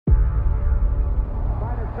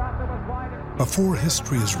Before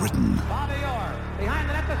history is written,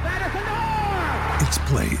 it's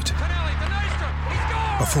played.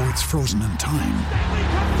 Before it's frozen in time,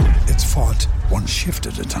 it's fought one shift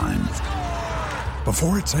at a time.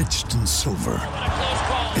 Before it's etched in silver,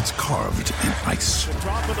 it's carved in ice.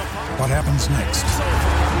 What happens next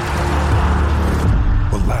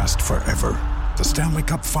will last forever. The Stanley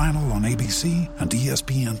Cup Final on ABC and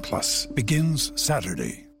ESPN Plus begins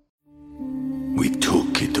Saturday. We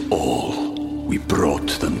took it all. We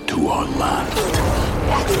brought them to our land.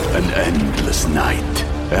 An endless night,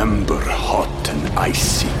 ember hot and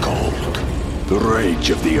icy cold. The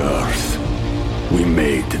rage of the earth. We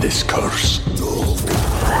made this curse.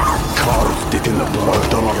 Carved it in the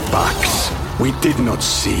blood on our backs. We did not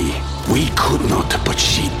see. We could not, but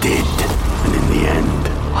she did. And in the end...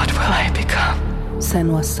 What will I become?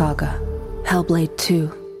 Senua's Saga. Hellblade 2.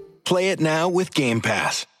 Play it now with Game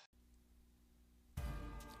Pass.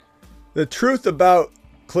 The truth about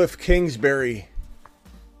Kliff Kingsbury,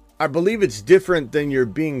 I believe it's different than you're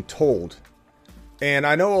being told. And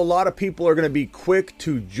I know a lot of people are going to be quick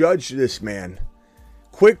to judge this man,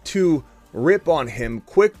 quick to rip on him,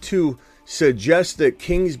 quick to suggest that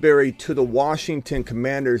Kingsbury to the Washington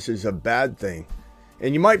Commanders is a bad thing.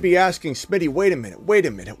 And you might be asking, Smitty, wait a minute.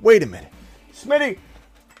 Smitty,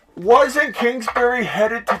 wasn't Kingsbury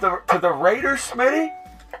headed to the Raiders, Smitty?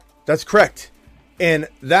 That's correct. And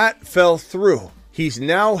that fell through. He's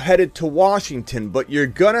now headed to Washington, but you're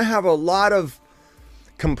going to have a lot of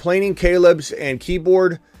complaining Caleb's and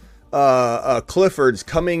keyboard Cliffords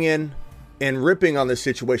coming in and ripping on the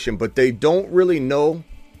situation, but they don't really know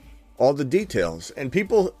all the details. And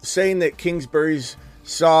people saying that Kingsbury's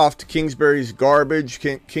soft, Kingsbury's garbage,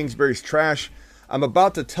 Kingsbury's trash. I'm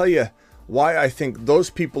about to tell you why I think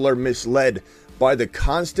those people are misled by the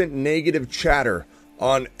constant negative chatter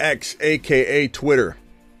on X, aka Twitter.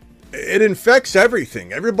 It infects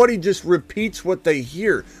everything. Everybody just repeats what they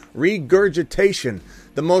hear. Regurgitation.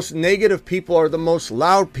 The most negative people are the most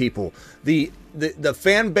loud people. The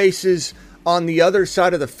fan bases on the other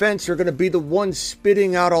side of the fence are going to be the ones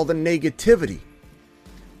spitting out all the negativity.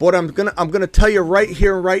 But I'm gonna tell you right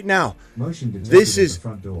here, right now, this is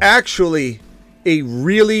actually a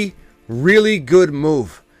really, really good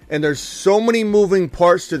move. And there's so many moving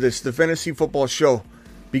parts to this. The Fantasy Football Show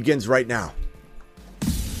begins right now.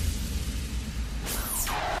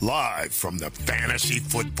 Live from the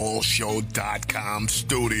FantasyFootballShow.com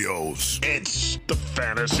studios. It's the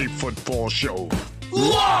Fantasy Football Show.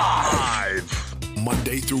 Live!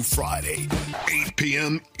 Monday through Friday, 8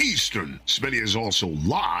 p.m. Eastern. Smitty is also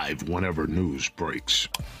live whenever news breaks.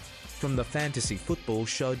 From the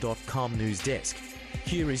FantasyFootballShow.com news desk,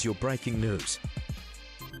 here is your breaking news.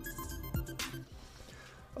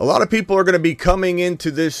 A lot of people are going to be coming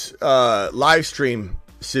into this live stream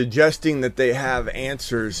suggesting that they have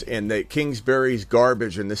answers and that Kingsbury's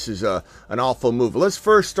garbage and this is an awful move. Let's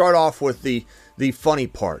first start off with the funny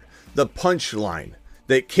part, the punchline,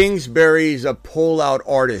 that Kingsbury's a pull-out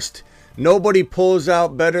artist. Nobody pulls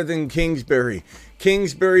out better than Kingsbury.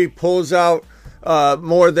 Kingsbury pulls out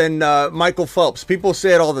more than Michael Phelps. People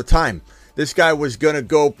say it all the time. This guy was going to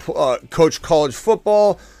go coach college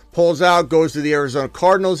football, pulls out, goes to the Arizona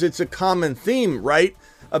Cardinals. It's a common theme, right,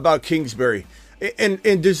 about Kingsbury. And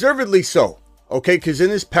deservedly so, okay? Because in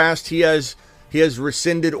his past, he has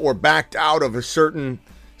rescinded or backed out of a certain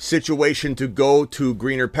situation to go to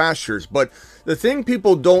greener pastures. But the thing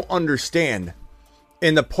people don't understand,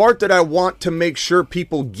 and the part that I want to make sure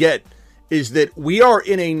people get, is that we are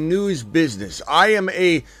in a news business. I am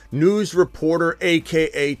a news reporter,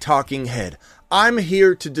 aka talking head. I'm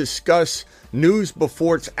here to discuss news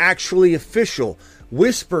before it's actually official.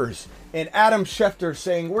 Whispers and Adam Schefter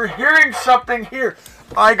saying, we're hearing something here.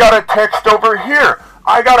 I got a text over here.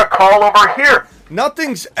 I got a call over here.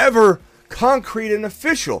 Nothing's ever concrete and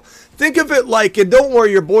official. Think of it like, and don't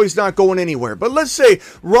worry, your boy's not going anywhere. But let's say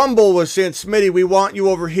Rumble was saying, Smitty, we want you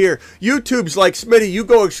over here. YouTube's like, Smitty, you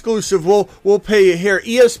go exclusive. We'll pay you here.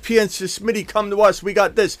 ESPN says, Smitty, come to us. We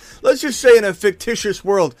got this. Let's just say in a fictitious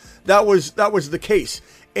world, that was the case.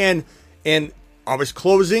 And I was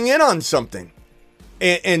closing in on something.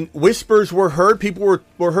 And whispers were heard. People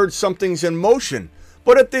were heard something's in motion.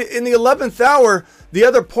 But in the 11th hour, the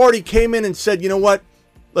other party came in and said, you know what?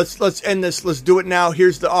 Let's end this. Let's do it now.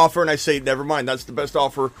 Here's the offer. And I say, never mind. That's the best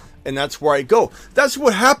offer. And that's where I go. That's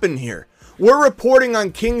what happened here. We're reporting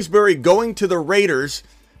on Kingsbury going to the Raiders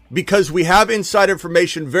because we have inside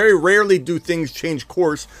information. Very rarely do things change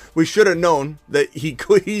course. We should have known that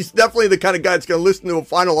he's definitely the kind of guy that's going to listen to a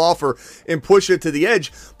final offer and push it to the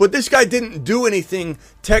edge. But this guy didn't do anything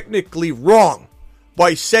technically wrong.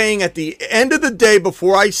 by saying at the end of the day,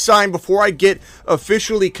 before I sign, before I get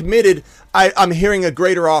officially committed, I'm hearing a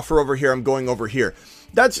greater offer over here. I'm going over here.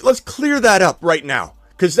 Let's clear that up right now,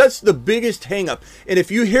 because that's the biggest hang-up. And if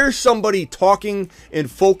you hear somebody talking and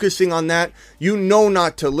focusing on that, you know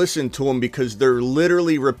not to listen to them, because they're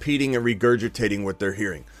literally repeating and regurgitating what they're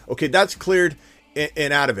hearing. Okay, that's cleared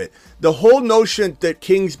and out of it. The whole notion that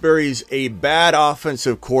Kingsbury's a bad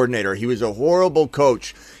offensive coordinator, he was a horrible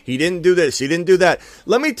coach, he didn't do this, he didn't do that.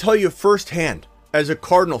 Let me tell you firsthand, as a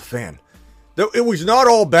Cardinal fan, that it was not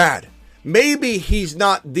all bad. Maybe he's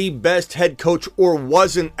not the best head coach, or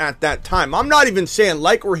wasn't at that time. I'm not even saying,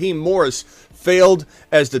 like Raheem Morris failed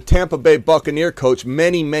as the Tampa Bay Buccaneer coach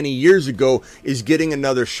many, many years ago, is getting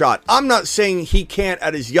another shot. I'm not saying he can't,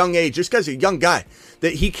 at his young age, just because he's a young guy,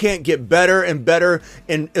 that he can't get better and better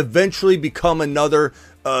and eventually become another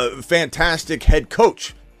fantastic head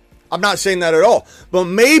coach. I'm not saying that at all. But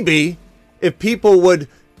maybe if people would...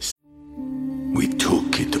 We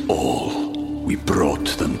took it all. We brought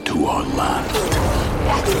them to our land.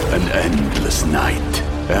 An endless night,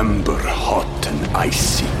 ember hot and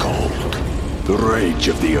icy cold. The rage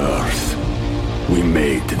of the earth. We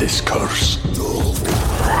made this curse.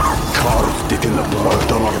 Carved it in the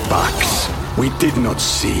blood on our backs. We did not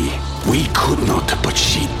see. We could not, but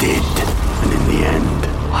she did. And in the end...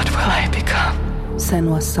 What will I become?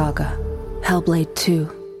 Senua's Saga. Hellblade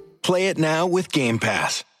 2. Play it now with Game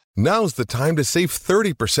Pass. Now's the time to save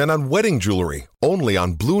 30% on wedding jewelry, only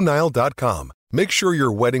on BlueNile.com. Make sure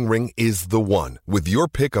your wedding ring is the one, with your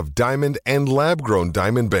pick of diamond and lab-grown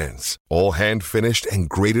diamond bands, all hand-finished and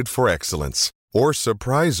graded for excellence. Or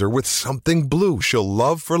surprise her with something blue she'll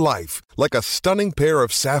love for life, like a stunning pair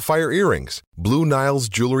of sapphire earrings. Blue Nile's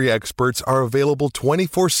jewelry experts are available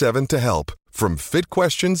 24/7 to help, from fit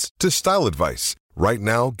questions to style advice. Right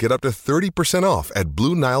now, get up to 30% off at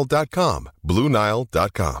BlueNile.com.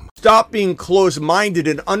 BlueNile.com. Stop being closed-minded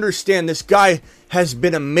and understand this guy has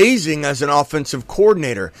been amazing as an offensive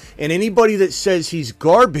coordinator. And anybody that says he's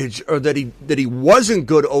garbage, or that he wasn't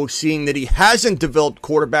good OCing, that he hasn't developed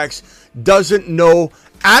quarterbacks, doesn't know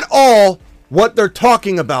at all what they're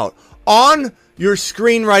talking about. On your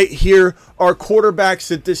screen right here are quarterbacks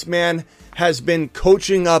that this man has been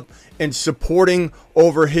coaching up and supporting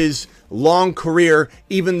over his long career,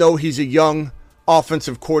 even though he's a young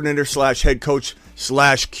offensive coordinator / head coach /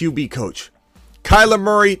 QB coach. Kyler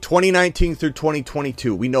Murray, 2019 through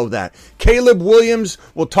 2022. We know that. Caleb Williams,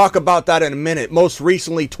 we'll talk about that in a minute. Most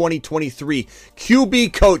recently, 2023.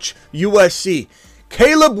 QB coach, USC.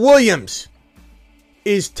 Caleb Williams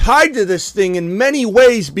is tied to this thing in many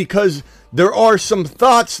ways, because there are some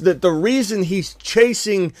thoughts that the reason he's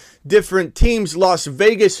chasing different teams, Las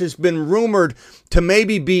Vegas has been rumored to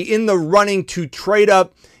maybe be in the running to trade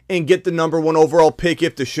up and get the number 1 overall pick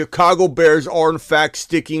if the Chicago Bears are in fact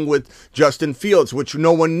sticking with Justin Fields, which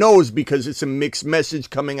no one knows because it's a mixed message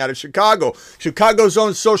coming out of Chicago. Chicago's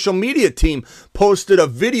own social media team posted a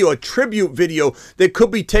video, a tribute video, that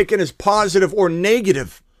could be taken as positive or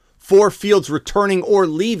negative for Fields returning or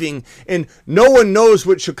leaving, and no one knows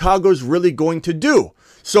what Chicago's really going to do.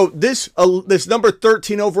 So this number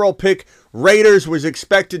 13 overall pick, Raiders, was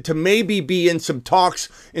expected to maybe be in some talks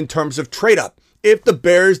in terms of trade up if the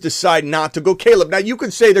Bears decide not to go Caleb. Now, you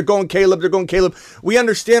could say they're going Caleb. We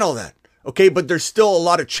understand all that, okay? But there's still a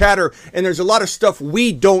lot of chatter, and there's a lot of stuff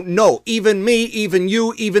we don't know. Even me, even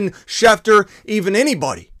you, even Schefter, even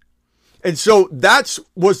anybody. And so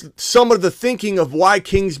was some of the thinking of why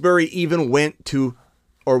Kingsbury even went to,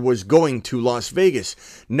 or was going to, Las Vegas.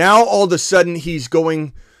 Now, all of a sudden, he's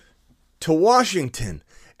going to Washington.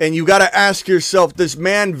 And you got to ask yourself, this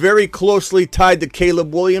man very closely tied to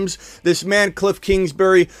Caleb Williams, this man Kliff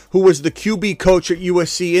Kingsbury, who was the QB coach at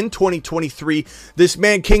USC in 2023, this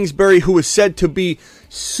man Kingsbury, who is said to be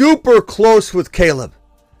super close with Caleb.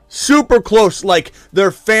 Super close, like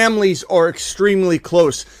their families are extremely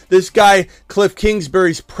close. This guy, Kliff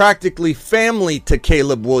Kingsbury's practically family to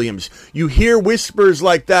Caleb Williams. You hear whispers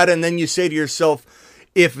like that, and then you say to yourself,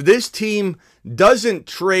 if this team doesn't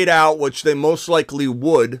trade out, which they most likely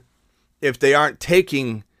would if they aren't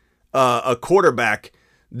taking a quarterback,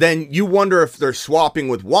 then you wonder if they're swapping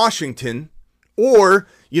with Washington, or,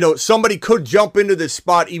 somebody could jump into this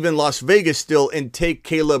spot, even Las Vegas still, and take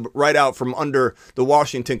Caleb right out from under the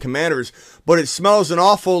Washington Commanders. But it smells an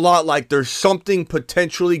awful lot like there's something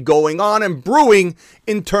potentially going on and brewing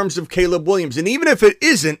in terms of Caleb Williams. And even if it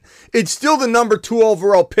isn't, it's still the number 2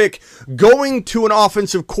 overall pick going to an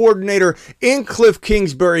offensive coordinator in Kliff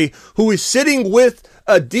Kingsbury, who is sitting with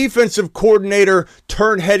a defensive coordinator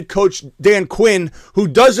turned head coach Dan Quinn, who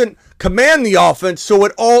doesn't command the offense, so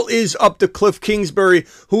it all is up to Kliff Kingsbury,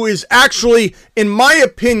 who is actually, in my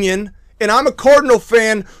opinion, and I'm a Cardinal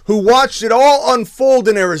fan who watched it all unfold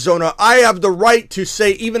in Arizona, I have the right to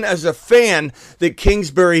say, even as a fan, that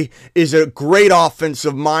Kingsbury is a great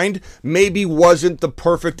offensive mind, maybe wasn't the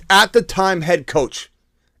perfect, at the time, head coach.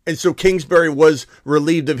 And so Kingsbury was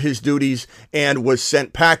relieved of his duties and was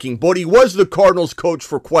sent packing. But he was the Cardinals coach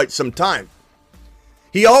for quite some time.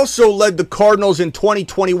 He also led the Cardinals in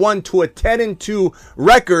 2021 to a 10-2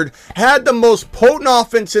 record, had the most potent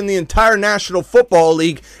offense in the entire National Football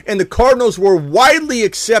League, and the Cardinals were widely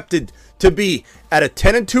accepted to be at a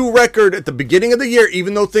 10-2 record at the beginning of the year.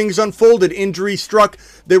 Even though things unfolded, injuries struck,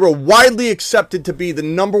 they were widely accepted to be the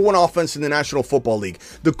number one offense in the National Football League.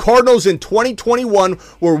 The Cardinals in 2021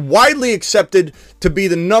 were widely accepted to be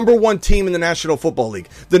the number one team in the National Football League,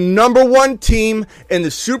 the number one team and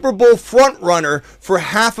the Super Bowl front runner for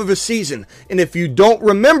half of a season. And if you don't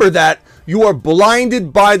remember that, you are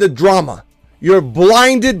blinded by the drama. You're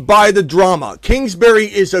blinded by the drama. Kingsbury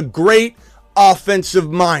is a great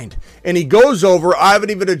offensive mind. And he goes over, I haven't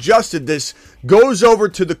even adjusted this, goes over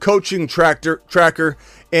to the coaching tracker,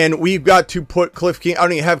 and we've got to put Kliff King. I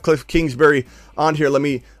don't even have Kliff Kingsbury on here. Let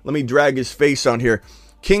me drag his face on here.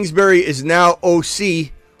 Kingsbury is now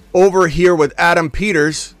OC over here with Adam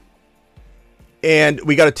Peters. And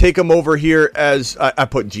we got to take him over here as I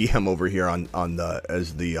put GM over here on the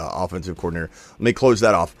as the offensive coordinator. Let me close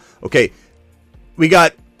that off. Okay, we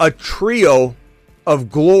got a trio of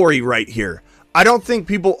glory right here. I don't think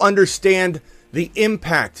people understand the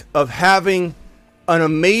impact of having an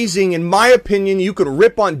amazing, in my opinion, you could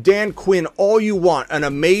rip on Dan Quinn all you want, an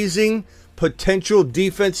amazing potential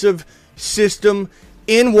defensive system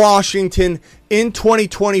in Washington in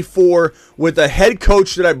 2024 with a head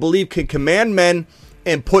coach that I believe can command men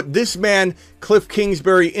and put this man, Kliff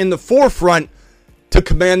Kingsbury, in the forefront to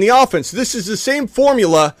command the offense. This is the same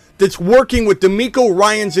formula that's working with DeMeco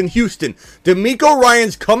Ryans in Houston. DeMeco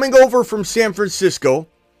Ryans coming over from San Francisco,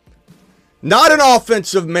 not an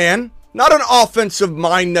offensive man, not an offensive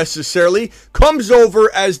mind necessarily, comes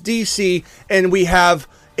over as DC, and we have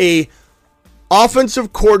a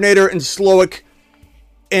offensive coordinator in Slowick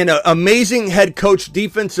and an amazing head coach,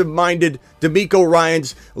 defensive-minded DeMeco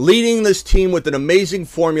Ryans, leading this team with an amazing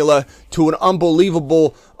formula to an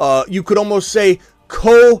unbelievable, you could almost say,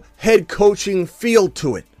 co-head coaching feel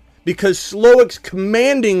to it, because Slowick's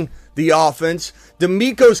commanding the offense,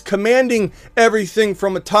 DeMeco's commanding everything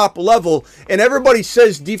from a top level, and everybody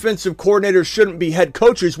says defensive coordinators shouldn't be head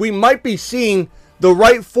coaches. We might be seeing the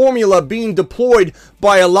right formula being deployed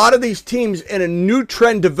by a lot of these teams and a new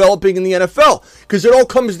trend developing in the NFL, because it all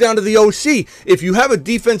comes down to the OC. If you have a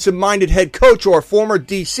defensive-minded head coach or a former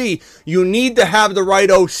DC, you need to have the right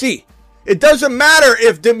OC. It doesn't matter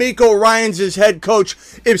if DeMeco Ryans is head coach,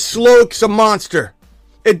 if Slowick's a monster.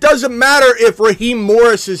 It doesn't matter if Raheem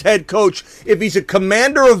Morris is head coach, if he's a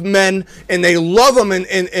commander of men and they love him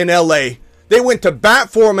in LA. They went to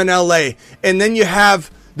bat for him in LA. And then you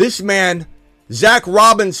have this man, Zach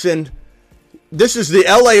Robinson. This is the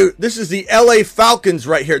LA Falcons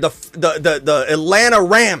right here, the Atlanta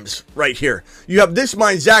Rams right here. You have this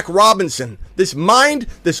mind, Zach Robinson, this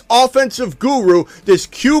offensive guru, this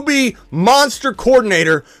QB monster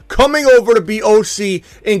coordinator coming over to be OC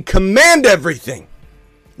and command everything.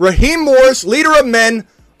 Raheem Morris, leader of men,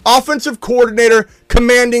 offensive coordinator,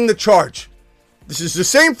 commanding the charge. This is the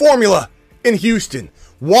same formula in Houston.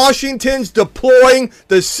 Washington's deploying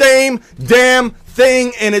the same damn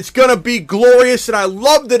thing, and it's going to be glorious, and I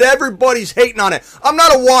love that everybody's hating on it. I'm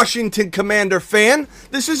not a Washington Commander fan.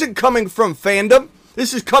 This isn't coming from fandom.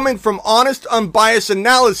 This is coming from honest, unbiased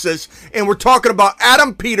analysis, and we're talking about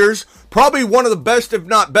Adam Peters, probably one of the best, if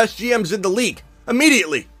not best GMs in the league,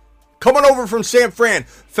 immediately. Coming over from San Fran,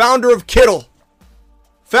 founder of Kittle,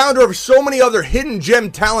 founder of so many other hidden gem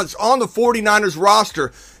talents on the 49ers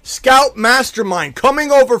roster, scout mastermind,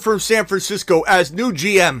 coming over from San Francisco as new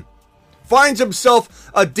GM. Finds himself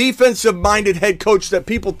a defensive-minded head coach that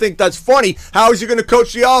people think that's funny. How is he going to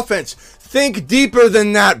coach the offense? Think deeper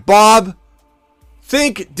than that, Bob.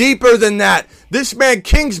 Think deeper than that. This man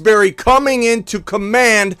Kingsbury coming in to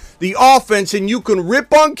command the offense, and you can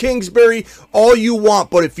rip on Kingsbury all you want,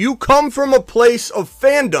 but if you come from a place of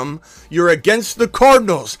fandom, you're against the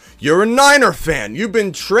Cardinals. You're a Niner fan. You've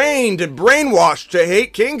been trained and brainwashed to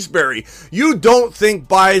hate Kingsbury. You don't think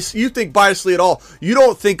bias. You think biasly at all. You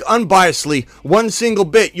don't think unbiasedly one single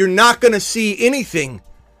bit. You're not going to see anything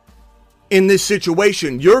in this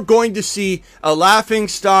situation. You're going to see a laughing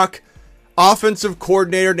stock, offensive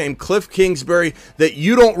coordinator named Kliff Kingsbury that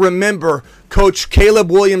you don't remember Coach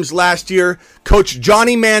Caleb Williams last year, Coach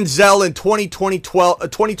Johnny Manziel in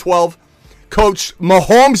 2012, Coach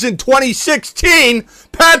Mahomes in 2016,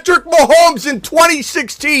 Patrick Mahomes in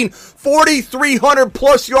 2016, 4,300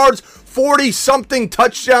 plus yards, 40-something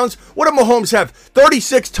touchdowns. What did Mahomes have?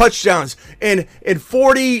 36 touchdowns and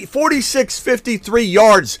 53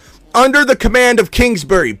 yards under the command of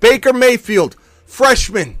Kingsbury. Baker Mayfield,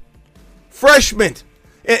 freshman.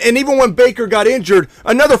 And even when Baker got injured,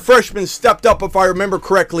 another freshman stepped up, if I remember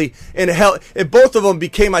correctly, and both of them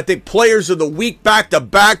became, I think, players of the week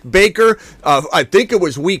back-to-back. Baker, I think it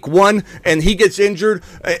was week 1, and he gets injured,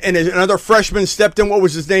 and another freshman stepped in. What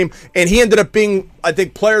was his name? And he ended up being, I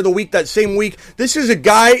think, player of the week that same week. This is a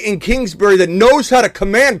guy in Kingsbury that knows how to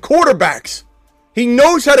command quarterbacks. He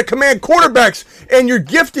knows how to command quarterbacks, and you're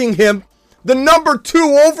gifting him the number 2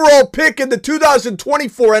 overall pick in the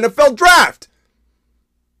 2024 NFL Draft.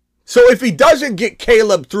 So if he doesn't get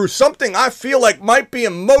Caleb through something I feel like might be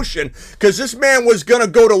in motion, because this man was going to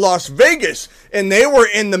go to Las Vegas, and they were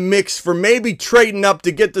in the mix for maybe trading up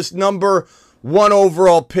to get this number 1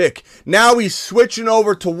 overall pick. Now he's switching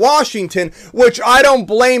over to Washington, which I don't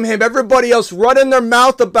blame him. Everybody else running their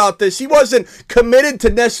mouth about this. He wasn't committed to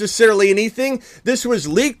necessarily anything. This was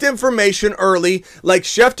leaked information early, like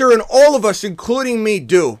Schefter and all of us, including me,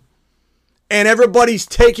 do. And everybody's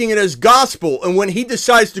taking it as gospel. And when he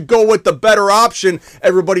decides to go with the better option,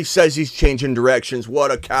 everybody says he's changing directions.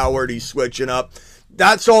 What a coward, he's switching up.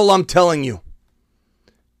 That's all I'm telling you.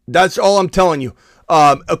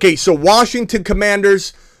 Okay, so Washington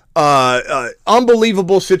Commanders,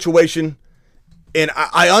 unbelievable situation. And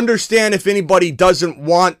I understand if anybody doesn't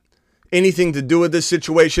want anything to do with this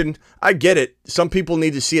situation. I get it. Some people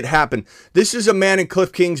need to see it happen. This is a man in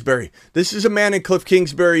Kliff Kingsbury.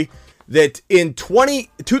 That in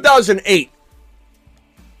 2008,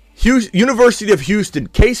 University of Houston,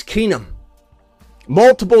 Case Keenum,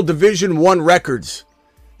 multiple Division I records.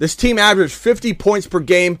 This team averaged 50 points per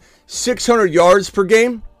game, 600 yards per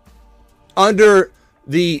game, under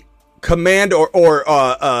the command or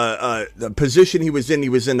the position he was in. He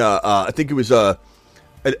was in I think he was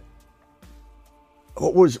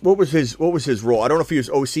what was his role? I don't know if he was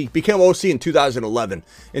OC. He became OC in 2011.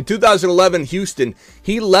 In 2011, Houston,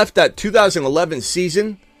 he left that 2011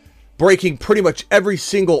 season breaking pretty much every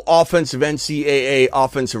single offensive NCAA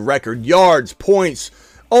offensive record. Yards, points,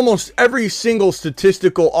 almost every single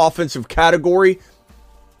statistical offensive category.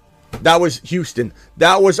 That was Houston.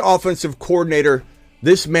 That was offensive coordinator.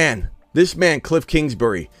 This man, Kliff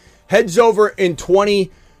Kingsbury, heads over in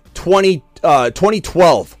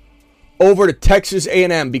 2012. Over to Texas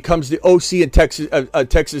A&M, becomes the OC at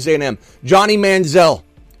Texas A&M. Johnny Manziel,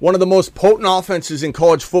 one of the most potent offenses in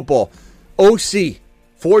college football. OC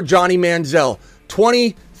for Johnny Manziel.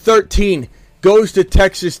 2013, goes to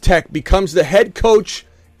Texas Tech, becomes the head coach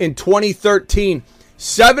in 2013.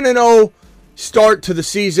 7-0 start to the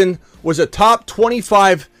season, was a top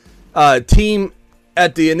 25 team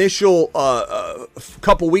at the initial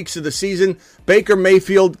couple weeks of the season. Baker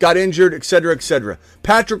Mayfield got injured, etc., etc.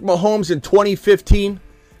 Patrick Mahomes in 2015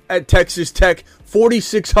 at Texas Tech,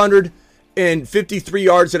 4,653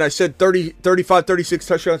 yards, and I said 35, 36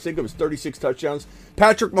 touchdowns. I think it was 36 touchdowns.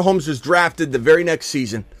 Patrick Mahomes was drafted the very next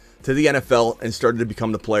season to the NFL and started to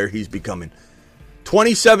become the player he's becoming.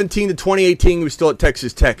 2017 to 2018, he was still at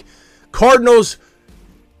Texas Tech. Cardinals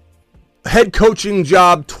head coaching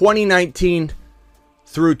job 2019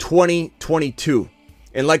 through 2022.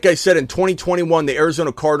 And like I said, in 2021, the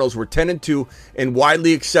Arizona Cardinals were 10-2 and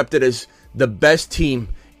widely accepted as the best team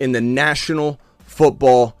in the National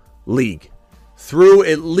Football League. Through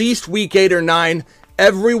at least week 8 or 9,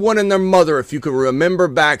 everyone and their mother, if you could remember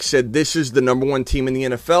back, said this is the number 1 team in the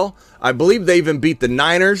NFL. I believe they even beat the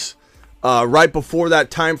Niners right before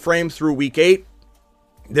that time frame through week 8.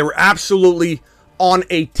 They were absolutely on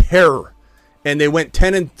a tear. And they went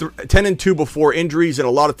 10-2 before injuries and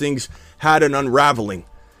a lot of things had an unraveling.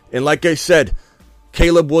 And like I said,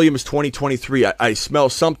 Caleb Williams 2023, I smell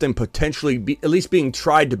something potentially at least being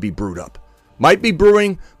tried to be brewed up. Might be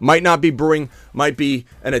brewing, might not be brewing, might be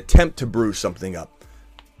an attempt to brew something up.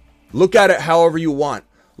 Look at it however you want.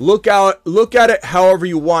 Look at it however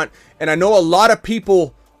you want. And I know a lot of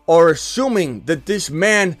people are assuming that this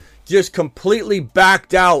man just completely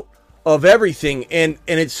backed out of everything, and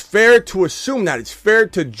it's fair to assume that. It's fair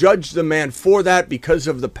to judge the man for that because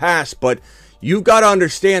of the past, but you got to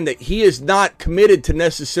understand that he is not committed to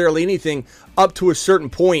necessarily anything up to a certain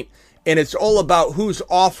point, and it's all about who's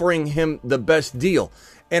offering him the best deal.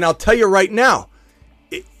 And I'll tell you right now,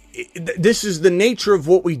 this is the nature of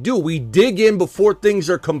what we do. We dig in before things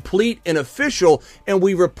are complete and official, and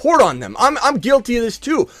we report on them. I'm guilty of this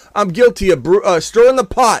too. I'm guilty of stirring the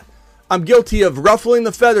pot. I'm guilty of ruffling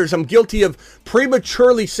the feathers. I'm guilty of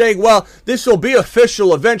prematurely saying, well, this will be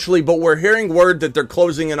official eventually, but we're hearing word that they're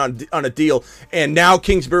closing in on a deal, and now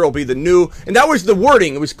Kingsbury will be the new. And that was the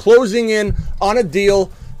wording. It was closing in on a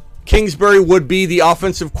deal. Kingsbury would be the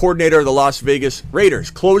offensive coordinator of the Las Vegas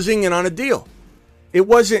Raiders. Closing in on a deal. It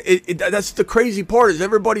wasn't. That's the crazy part, is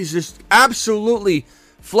everybody's just absolutely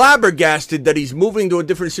flabbergasted that he's moving to a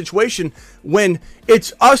different situation when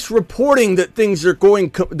it's us reporting that things are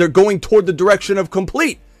going toward the direction of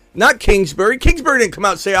complete, not Kingsbury. Kingsbury didn't come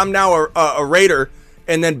out and say I'm now a Raider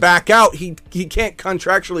and then back out. He can't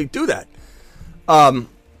contractually do that.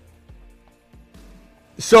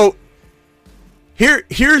 So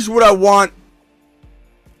here's what I want.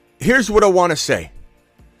 Here's what I want to say.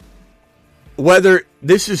 Whether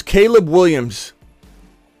this is Caleb Williams,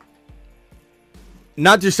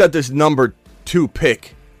 not just at this number 2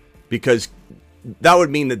 pick, because that would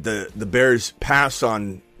mean that the Bears pass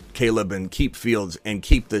on Caleb and keep Fields and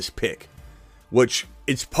keep this pick, which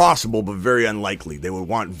it's possible but very unlikely. They would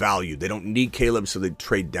want value. They don't need Caleb, so they'd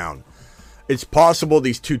trade down. It's possible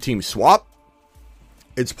these two teams swap.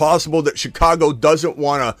 It's possible that Chicago doesn't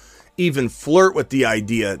want to even flirt with the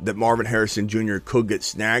idea that Marvin Harrison Jr. could get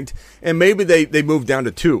snagged, and maybe they move down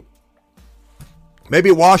to 2. Maybe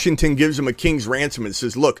Washington gives him a king's ransom and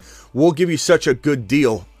says, look, we'll give you such a good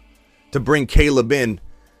deal to bring Caleb in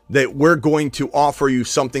that we're going to offer you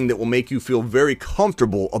something that will make you feel very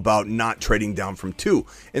comfortable about not trading down from 2.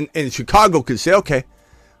 And Chicago could say, okay,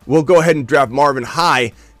 we'll go ahead and draft Marvin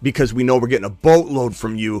high because we know we're getting a boatload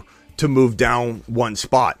from you to move down 1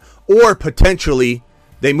 spot. Or potentially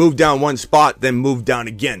they move down 1 spot, then move down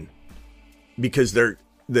again because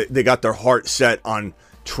they got their heart set on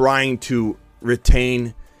trying to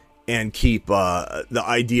retain and keep the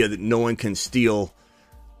idea that no one can steal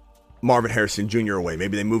Marvin Harrison Jr. away.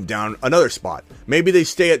 Maybe they move down another spot. Maybe they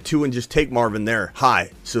stay at 2 and just take Marvin there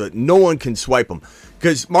high so that no one can swipe him.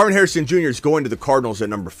 Because Marvin Harrison Jr. is going to the Cardinals at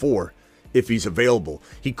number 4 if he's available.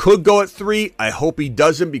 He could go at 3. I hope he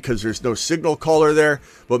doesn't because there's no signal caller there.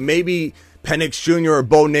 But maybe Penix Jr. or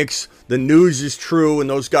Bo Nix, the news is true and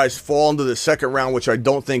those guys fall into the second round, which I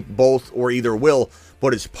don't think both or either will,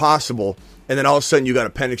 but it's possible. And then all of a sudden you got a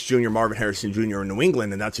Penix Jr., Marvin Harrison Jr. in New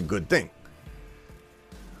England, and that's a good thing.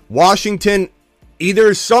 Washington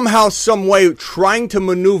either somehow, some way trying to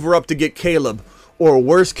maneuver up to get Caleb, or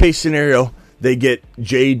worst case scenario, they get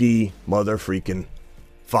JD motherfreaking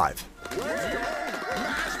 5.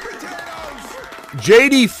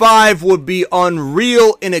 JD 5 would be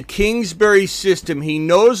unreal in a Kingsbury system. He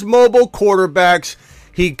knows mobile quarterbacks.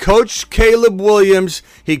 He coached Caleb Williams.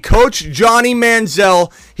 He coached Johnny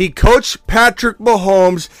Manziel. He coached Patrick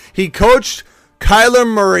Mahomes. He coached Kyler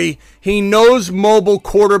Murray. He knows mobile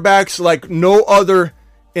quarterbacks like no other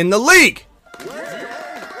in the league.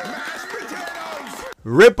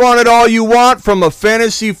 Rip on it all you want. From a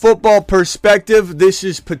fantasy football perspective, this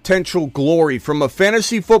is potential glory. From a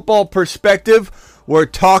fantasy football perspective, we're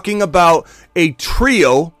talking about a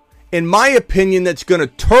trio, in my opinion, that's going to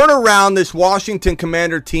turn around this Washington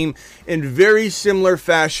Commander team in very similar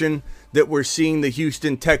fashion that we're seeing the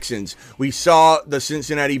Houston Texans. We saw the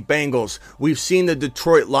Cincinnati Bengals. We've seen the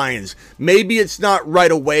Detroit Lions. Maybe it's not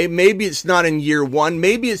right away. Maybe it's not in year 1.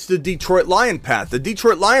 Maybe it's the Detroit Lion path. The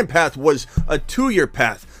Detroit Lion path was a 2-year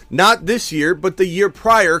path. Not this year, but the year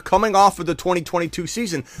prior, coming off of the 2022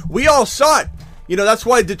 season. We all saw it. You know, that's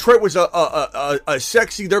why Detroit was a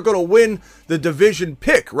sexy, they're going to win the division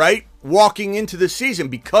pick, right? Walking into the season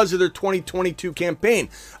because of their 2022 campaign.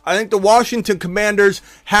 I think the Washington Commanders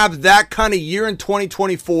have that kind of year in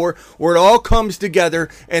 2024 where it all comes together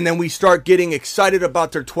and then we start getting excited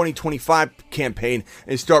about their 2025 campaign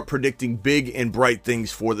and start predicting big and bright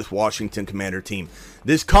things for this Washington Commander team.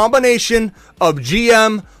 This combination of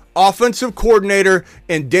GM, offensive coordinator,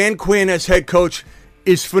 and Dan Quinn as head coach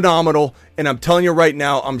is phenomenal, and I'm telling you right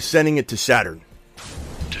now, I'm sending it to Saturn.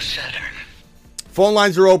 To Saturn. Phone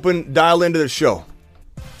lines are open. Dial into the show.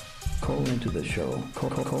 Call into the show.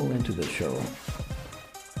 Call into the show.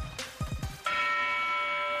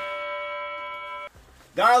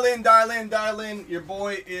 Dial in. Your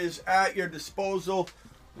boy is at your disposal.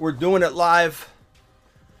 We're doing it live.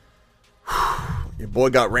 Your boy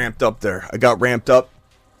got ramped up there. I got ramped up.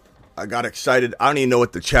 I got excited. I don't even know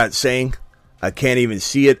what the chat's saying. I can't even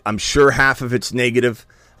see it. I'm sure half of it's negative.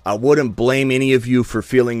 I wouldn't blame any of you for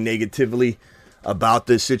feeling negatively about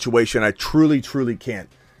this situation. I truly can't.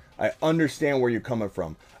 I understand where you're coming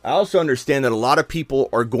from. I also understand that a lot of people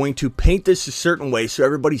are going to paint this a certain way, so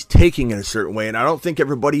everybody's taking it a certain way, and I don't think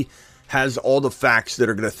everybody has all the facts that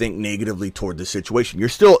are going to think negatively toward the situation. You're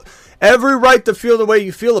still every right to feel the way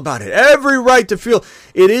you feel about it. Every right to feel.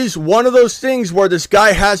 It is one of those things where this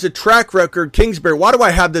guy has a track record, Kingsbury. Why do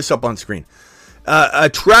I have this up on screen? A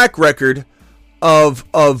track record of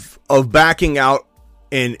backing out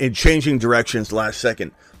and changing directions last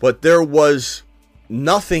second. But there was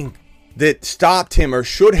nothing that stopped him or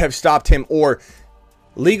should have stopped him, or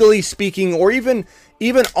legally speaking, or even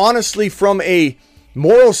honestly from a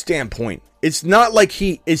moral standpoint. It's not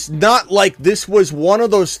like this was one of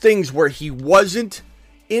those things where he wasn't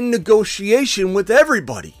in negotiation with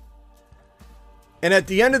everybody. And at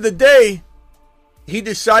the end of the day, he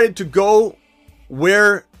decided to go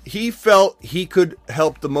where he felt he could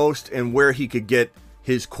help the most and where he could get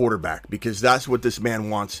his quarterback, because that's what this man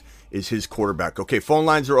wants, is his quarterback. Okay, phone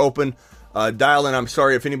lines are open. Dial in. I'm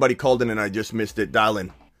sorry if anybody called in and I just missed it. Dial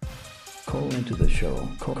in. Call into the show.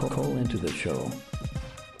 Call into the show.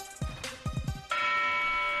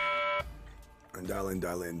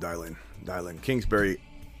 Dial in. Kingsbury,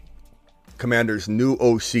 Commander's new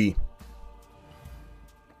OC.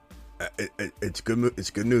 It's good. It's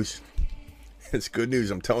good news. It's good news.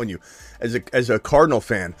 I'm telling you, as a Cardinal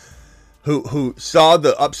fan who saw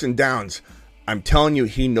the ups and downs, I'm telling you,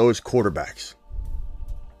 he knows quarterbacks.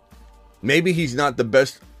 Maybe he's not the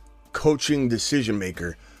best coaching decision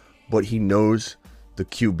maker, but he knows the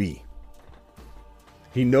QB.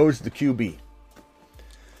 He knows the QB.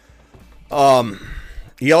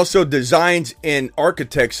 He also designs and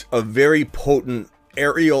architects a very potent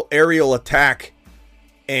aerial attack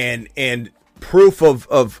and proof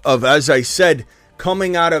of as I said,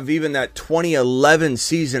 coming out of even that 2011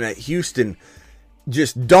 season at Houston,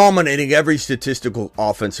 just dominating every statistical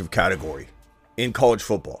offensive category in college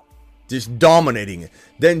football. Just dominating it.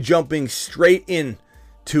 Then jumping straight in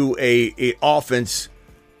to a offense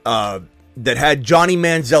that had Johnny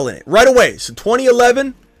Manziel in it right away. So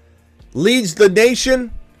 2011 leads the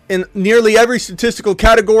nation in nearly every statistical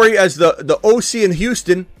category as the OC in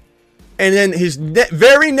Houston. And then his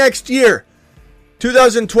very next year,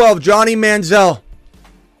 2012, Johnny Manziel.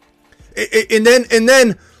 And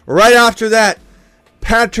then right after that,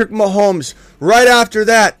 Patrick Mahomes. Right after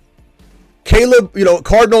that, Caleb,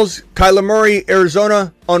 Cardinals, Kyler Murray,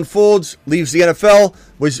 Arizona, unfolds, leaves the NFL,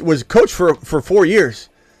 was coach for 4 years.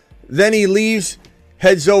 Then he leaves,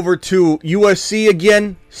 heads over to USC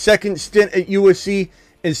again, second stint at USC,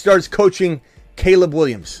 and starts coaching Caleb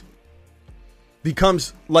Williams.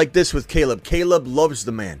 Becomes like this with Caleb. Caleb loves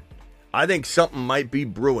the man. I think something might be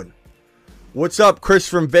brewing. What's up, Chris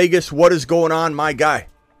from Vegas? What is going on, my guy?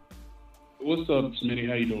 What's up, Smitty?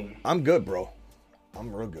 How you doing? I'm good, bro.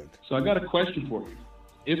 I'm real good. So I got a question for you.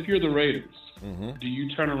 If you're the Raiders, do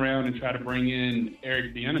you turn around and try to bring in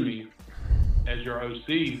Eric Bieniemy as your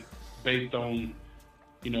OC based on,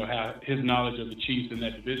 how his knowledge of the Chiefs in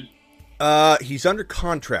that division? He's under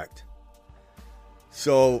contract.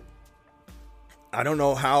 So I don't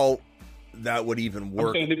know how that would even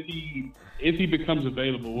work. I'm saying if he becomes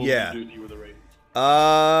available, what would you do if you were the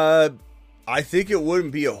Raiders? I think it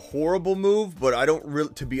wouldn't be a horrible move, but I don't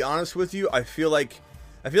really, to be honest with you, I feel like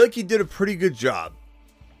he did a pretty good job,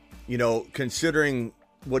 considering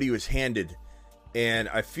what he was handed. And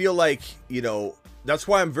I feel like, that's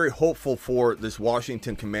why I'm very hopeful for this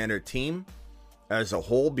Washington Commander team as a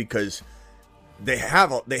whole, because they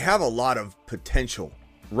have a lot of potential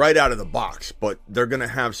right out of the box, but they're going to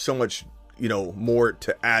have so much, more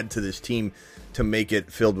to add to this team to make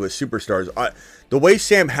it filled with superstars. The way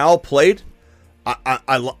Sam Howell played,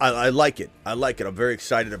 I like it. I like it. I'm very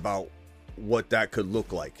excited about what that could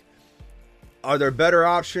look like. Are there better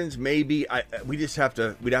options? Maybe. We'd have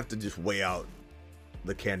to just weigh out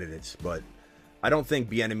the candidates, but I don't think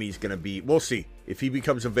Bieniemy is going to be. We'll see. If he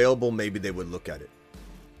becomes available, maybe they would look at it.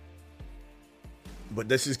 But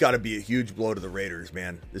this has got to be a huge blow to the Raiders,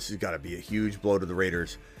 man. This has got to be a huge blow to the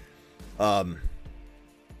Raiders.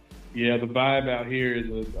 Yeah, the vibe out here is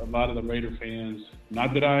a lot of the Raider fans,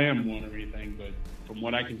 not that I am one or anything, but from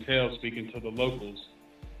what I can tell, speaking to the locals,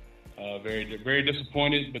 very, very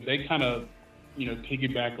disappointed, but they kind of,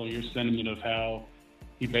 piggyback on your sentiment of how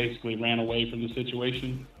he basically ran away from the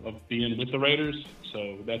situation of being with the Raiders.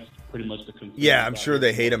 So that's pretty much the concern. Yeah, I'm sure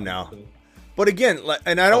they hate him now. But again,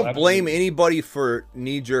 and I don't blame anybody for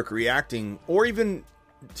knee-jerk reacting or even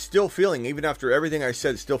still feeling, even after everything I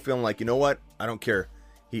said, still feeling like, you know what, I don't care.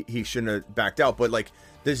 He shouldn't have backed out. But,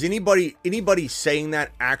 does anybody saying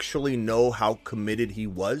that actually know how committed he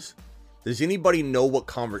was? Does anybody know what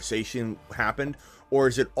conversation happened? Or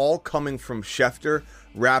is it all coming from Schefter,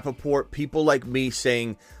 Rappaport, people like me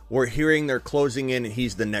saying, we're hearing they're closing in and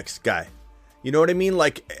he's the next guy? You know what I mean?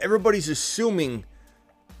 Like, everybody's assuming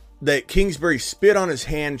that Kingsbury spit on his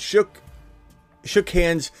hand, shook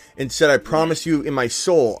hands, and said, I promise you in my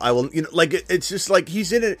soul, I will, you know, like, it's just like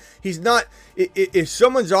he's in it. He's not, if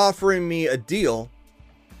someone's offering me a deal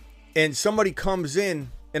and somebody comes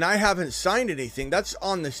in and I haven't signed anything, that's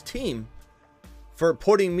on this team for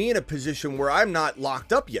putting me in a position where I'm not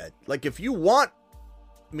locked up yet. Like, if you want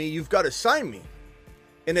me, you've got to sign me.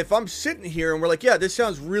 And if I'm sitting here and we're like, yeah, this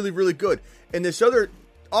sounds really, really good, and this other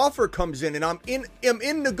offer comes in and I'm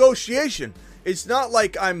in negotiation, it's not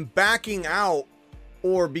like I'm backing out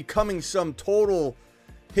or becoming some total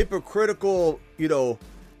hypocritical, you know,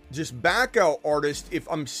 just back out artist if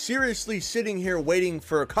I'm seriously sitting here waiting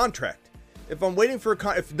for a contract. If I'm waiting for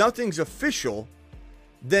if nothing's official,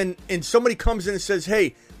 then, and somebody comes in and says,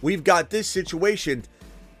 hey, we've got this situation,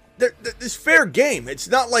 this fair game. It's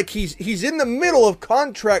not like he's in the middle of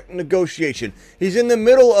contract negotiation. He's in the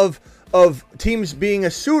middle of teams being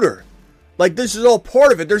a suitor. Like, this is all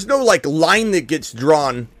part of it. There's no like line that gets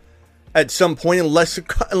drawn at some point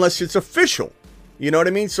unless it's official. You know what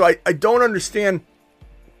I mean? So I don't understand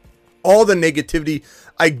all the negativity.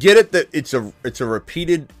 I get it that it's a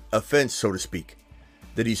repeated offense, so to speak,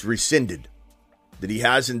 that he's rescinded, that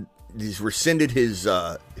he's rescinded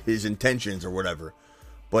his intentions or whatever.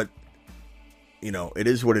 But, you know, it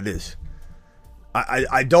is what it is.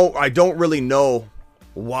 I don't really know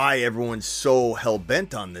why everyone's so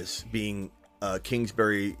hell-bent on this being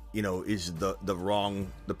Kingsbury, you know, is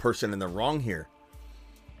the person in the wrong here.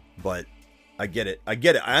 But I get it.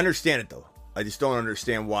 I understand it, though. I just don't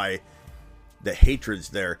understand why the hatred's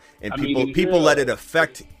there. And people let it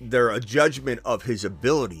affect their judgment of his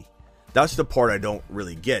ability. That's the part I don't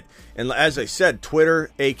really get. And as I said,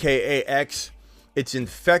 Twitter, a.k.a. X, it's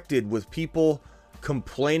infected with people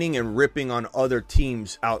complaining and ripping on other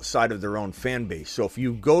teams outside of their own fan base. So if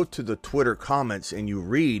you go to the Twitter comments and you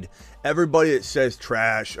read everybody that says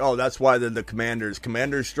trash, oh, that's why they're the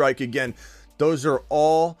Commanders strike again. Those are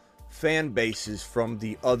all fan bases from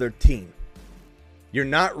the other team. You're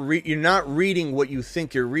not reading what you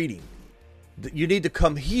think you're reading. You need to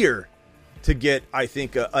come here to get, I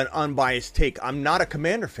think, an unbiased take. I'm not a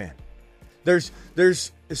Commander fan. There's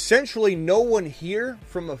essentially no one here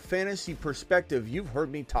from a fantasy perspective you've heard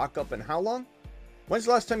me talk up in how long? When's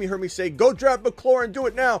the last time you heard me say, go draft McLaurin and do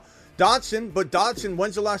it now? Dotson,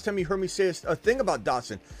 when's the last time you heard me say a thing about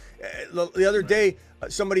Dotson? The other day,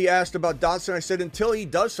 somebody asked about Dotson. I said, until he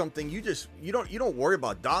does something, you don't worry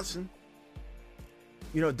about Dotson.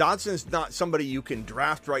 You know, Dotson's not somebody you can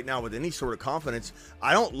draft right now with any sort of confidence.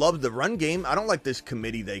 I don't love the run game. I don't like this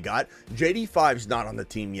committee they got. JD5's not on the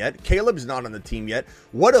team yet. Caleb's not on the team yet.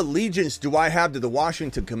 What allegiance do I have to the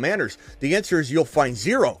Washington Commanders? The answer is you'll find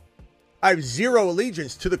zero. I have zero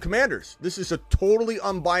allegiance to the Commanders. This is a totally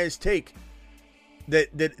unbiased take that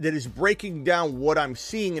is breaking down what I'm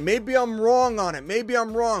seeing. And maybe I'm wrong on it. Maybe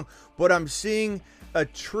I'm wrong. But I'm seeing a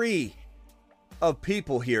tree of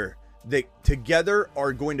people here that together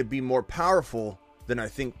are going to be more powerful than I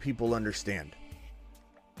think people understand.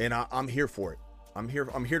 And I'm here for it. I'm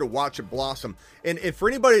here to watch it blossom. And if for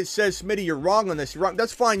anybody that says, Smitty, you're wrong on this, you're wrong,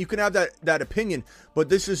 that's fine. You can have that opinion. But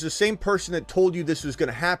this is the same person that told you this was going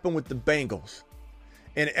to happen with the Bengals.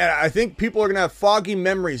 And I think people are going to have foggy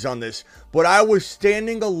memories on this. But I was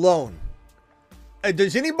standing alone.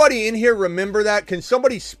 Does anybody in here remember that? Can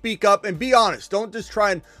somebody speak up and be honest? Don't just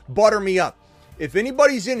try and butter me up. If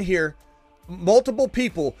anybody's in here, multiple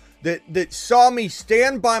people that saw me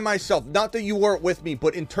stand by myself, not that you weren't with me,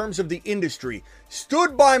 but in terms of the industry,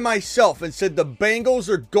 stood by myself and said the Bengals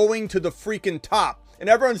are going to the freaking top. And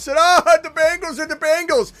everyone said, the Bengals are the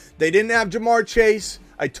Bengals. They didn't have Jamar Chase.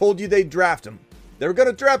 I told you they'd draft him. They were going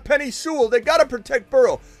to draft Penny Sewell. They got to protect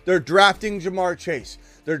Burrow. They're drafting Jamar Chase.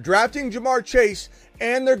 They're drafting Jamar Chase,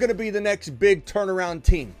 and they're going to be the next big turnaround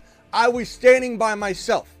team. I was standing by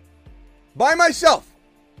myself. By myself.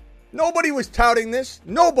 Nobody was touting this.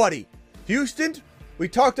 Nobody. Houston, we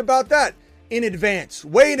talked about that in advance.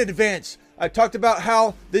 Way in advance. I talked about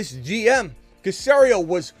how this GM, Caserio,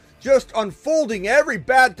 was just unfolding every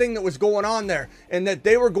bad thing that was going on there. And that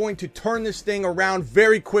they were going to turn this thing around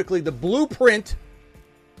very quickly. The blueprint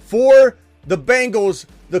for the Bengals,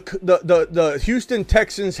 the Houston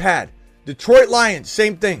Texans had. Detroit Lions,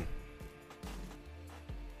 same thing.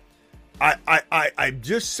 I'm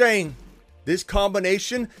just saying, this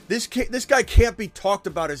combination, this guy can't be talked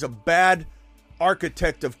about as a bad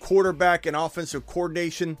architect of quarterback and offensive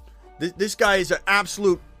coordination. This guy is an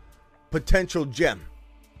absolute potential gem.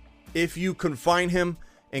 if you confine him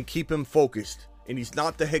and keep him focused, and he's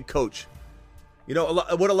not the head coach. You know,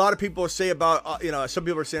 what a lot of people say about, some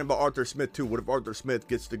people are saying about Arthur Smith too. What if Arthur Smith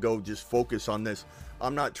gets to go just focus on this?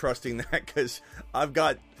 I'm not trusting that because I've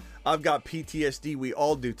got PTSD. We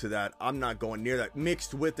all do to that. I'm not going near that.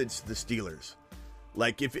 Mixed with it's the Steelers.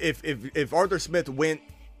 Like if Arthur Smith went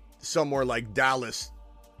somewhere like Dallas,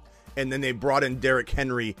 and then they brought in Derrick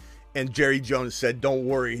Henry, and Jerry Jones said, "Don't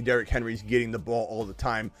worry, Derrick Henry's getting the ball all the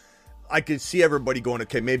time," I could see everybody going,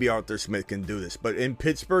 "Okay, maybe Arthur Smith can do this." But in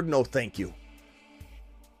Pittsburgh, no, thank you.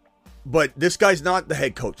 But this guy's not the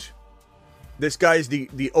head coach. This guy's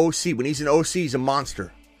the OC. When he's an OC, he's a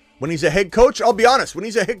monster. When he's a head coach, I'll be honest. When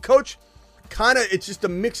he's a head coach, it's just a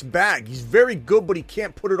mixed bag. He's very good, but he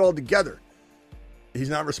can't put it all together. He's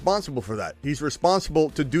not responsible for that. He's responsible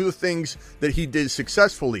to do the things that he did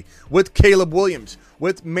successfully with Caleb Williams,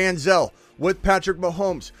 with Manziel, with Patrick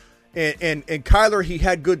Mahomes. And Kyler he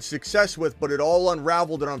had good success with, but it all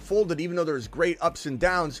unraveled and unfolded, even though there's great ups and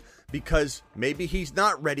downs, because maybe he's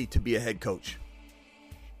not ready to be a head coach.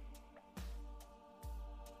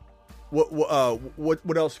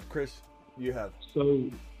 What else, Chris, do you have? So,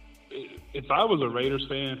 if I was a Raiders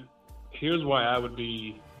fan, here's why I would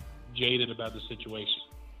be jaded about the situation.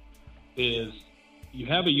 Is you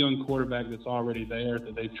have a young quarterback that's already there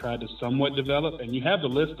that they've tried to somewhat develop, and you have the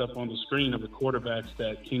list up on the screen of the quarterbacks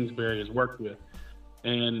that Kingsbury has worked with.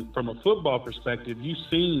 And from a football perspective, you've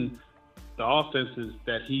seen the offenses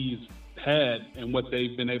that he's had and what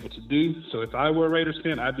they've been able to do. So if I were a Raiders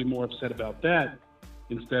fan, I'd be more upset about that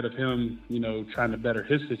instead of him, trying to better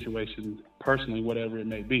his situation personally, whatever it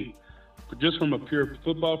may be. But just from a pure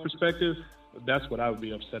football perspective, that's what I would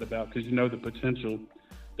be upset about, because the potential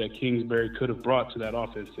that Kingsbury could have brought to that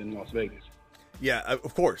offense in Las Vegas. Yeah,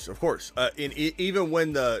 of course. Even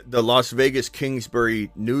when the Las Vegas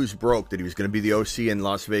Kingsbury news broke that he was going to be the OC in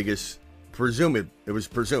Las Vegas, it was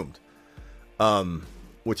presumed,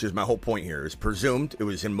 which is my whole point here. It was presumed. It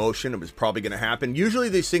was in motion. It was probably going to happen. Usually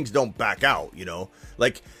these things don't back out,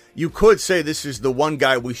 Like, you could say this is the one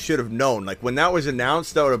guy we should have known. Like, when that was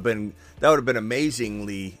announced, that would have been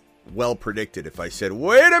amazingly well predicted if I said,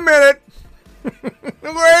 wait a minute.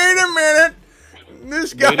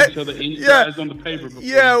 This guy. Wait until the ink dries on the paper.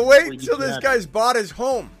 Wait until this guy's bought his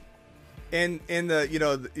home, and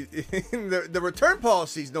the return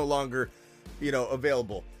policy is no longer,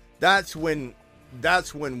 available. That's when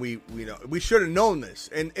we should have known this,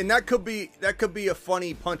 and that could be a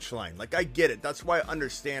funny punchline. Like, I get it. That's why I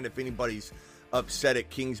understand if anybody's upset at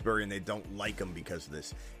Kingsbury and they don't like him because of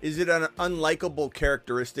this. Is it an unlikable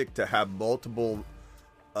characteristic to have multiple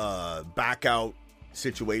back out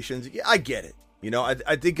situations? Yeah, I get it.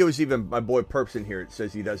 I think it was even my boy Perps in here. It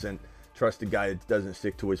says he doesn't trust a guy that doesn't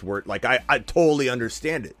stick to his word. Like, I totally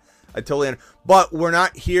understand it. But we're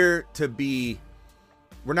not here to,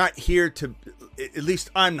 at least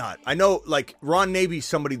I'm not. I know, like, Ron Navy's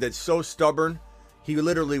somebody that's so stubborn, he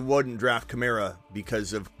literally wouldn't draft Kamara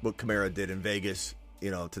because of what Kamara did in Vegas,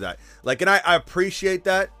 to that. Like, and I appreciate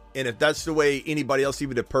that. And if that's the way anybody else,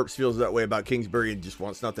 even if Perps feels that way about Kingsbury and just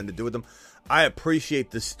wants nothing to do with them, I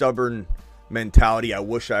appreciate the stubborn mentality. I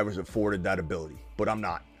wish I was afforded that ability, but I'm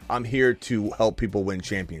not. I'm here to help people win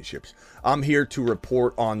championships. I'm here to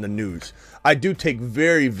report on the news. I do take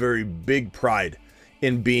very, very big pride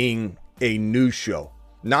in being a news show.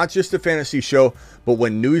 Not just a fantasy show, but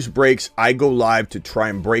when news breaks, I go live to try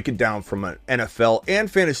and break it down from an NFL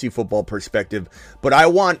and fantasy football perspective. But I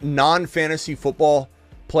want non-fantasy football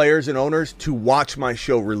players and owners to watch my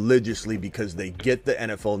show religiously because they get the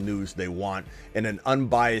NFL news they want and an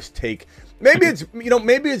unbiased take. Maybe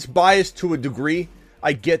it's biased to a degree.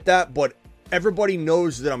 I get that, but everybody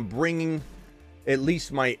knows that I'm bringing at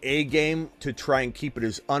least my A game to try and keep it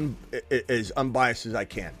as unbiased as I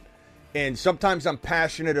can. And sometimes I'm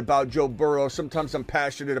passionate about Joe Burrow. Sometimes I'm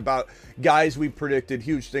passionate about guys we predicted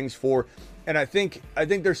huge things for. And I think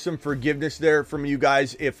there's some forgiveness there from you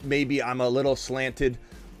guys if maybe I'm a little slanted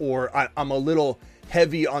or I'm a little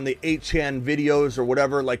heavy on the 8chan videos or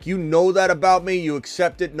whatever. Like, that about me. You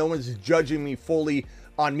accept it. No one's judging me fully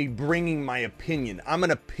on me bringing my opinion. I'm an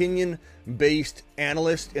opinion-based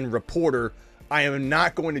analyst and reporter. I am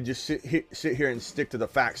not going to just sit here and stick to the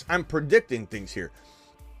facts. I'm predicting things here.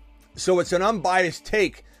 So it's an unbiased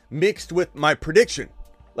take mixed with my prediction.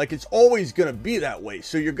 Like, it's always going to be that way.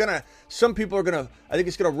 So some people are going to, I think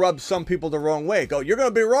it's going to rub some people the wrong way. Go, you're going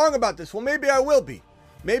to be wrong about this. Well, maybe I will be.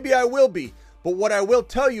 But what I will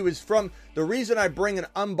tell you is from the reason I bring an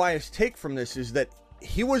unbiased take from this is that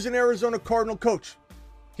he was an Arizona Cardinal coach.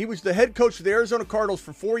 He was the head coach of the Arizona Cardinals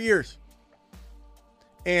for 4 years.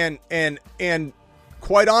 And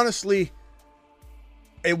quite honestly,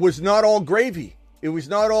 it was not all gravy. It was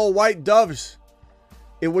not all white doves.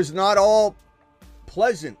 It was not all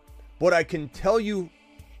pleasant. But I can tell you,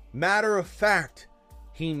 matter of fact,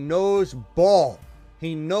 he knows ball.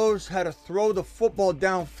 He knows how to throw the football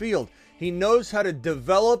downfield. He knows how to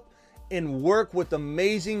develop and work with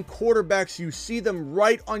amazing quarterbacks. You see them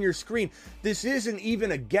right on your screen. This isn't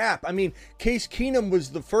even a gap. I mean, Case Keenum was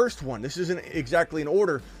the first one. This isn't exactly in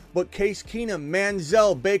order, but Case Keenum,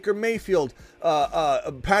 Manziel, Baker Mayfield,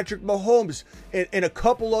 Patrick Mahomes, and a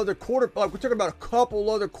couple other quarterbacks. We're talking about a couple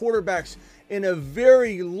other quarterbacks in a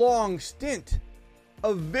very long stint.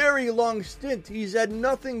 A very long stint. He's had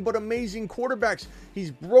nothing but amazing quarterbacks. He's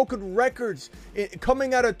broken records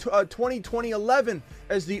coming out of 2011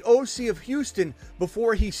 as the OC of Houston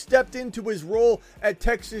before he stepped into his role at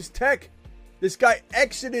Texas Tech. This guy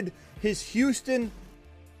exited his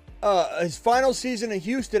final season in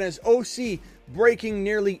Houston as OC, breaking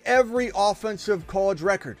nearly every offensive college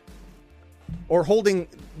record, or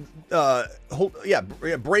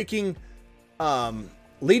breaking.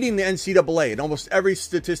 Leading the NCAA in almost every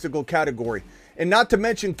statistical category. And not to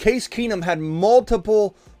mention, Case Keenum had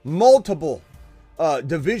multiple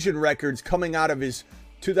division records coming out of his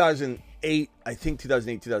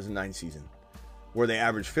 2008-2009 season, where they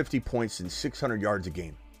averaged 50 points and 600 yards a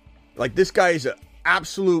game. Like, this guy is an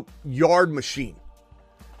absolute yard machine.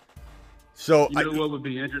 So, what would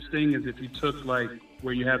be interesting is if you took, like,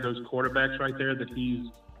 where you have those quarterbacks right there that he's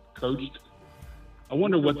coached. I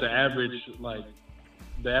wonder what the average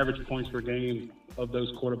points per game of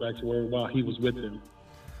those quarterbacks were while he was with them.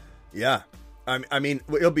 Yeah. I mean,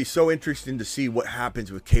 it'll be so interesting to see what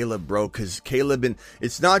happens with Caleb, bro, because Caleb, and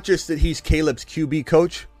it's not just that he's Caleb's QB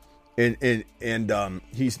coach, and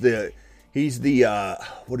he's the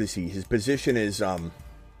what is he? His position is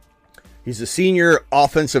he's a senior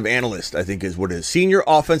offensive analyst, I think is what it is. Senior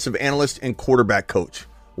offensive analyst and quarterback coach.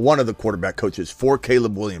 One of the quarterback coaches for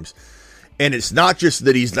Caleb Williams. And it's not just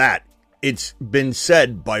that he's that. It's been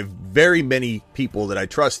said by very many people that I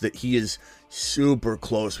trust that he is super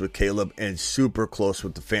close with Caleb and super close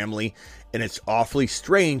with the family. And it's awfully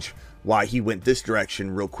strange why he went this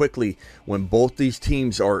direction real quickly when both these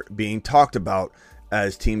teams are being talked about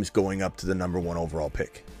as teams going up to the number 1 overall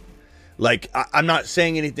pick. Like, I'm not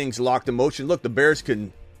saying anything's locked in motion. Look, the Bears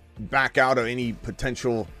can back out of any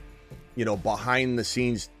potential, behind the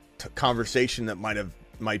scenes conversation that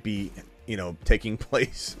might be, taking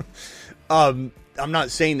place. I'm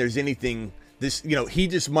not saying there's anything he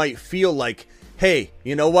just might feel like, hey,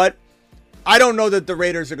 you know what? I don't know that the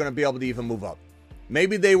Raiders are going to be able to even move up.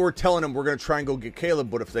 Maybe they were telling him we're going to try and go get Caleb,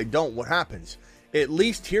 but if they don't, what happens? At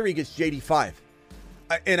least here he gets JD5.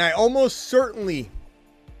 And I almost certainly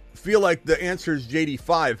feel like the answer is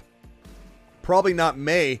JD5. Probably not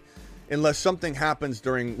May, unless something happens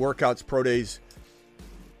during workouts, pro days,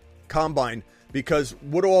 combine. Because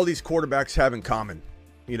what do all these quarterbacks have in common?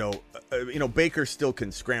 Baker still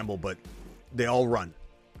can scramble, but they all run.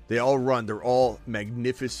 They're all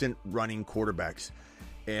magnificent running quarterbacks.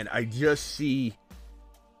 And I just see,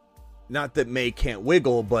 not that May can't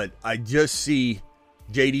wiggle, but I just see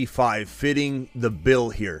JD5 fitting the bill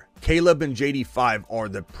here. Caleb and JD5 are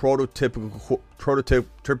the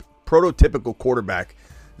prototypical quarterback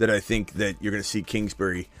that I think that you're going to see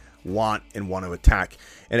Kingsbury want to attack.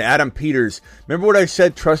 And Adam Peters, remember what I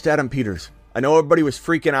said? Trust Adam Peters. I know everybody was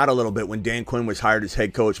freaking out a little bit when Dan Quinn was hired as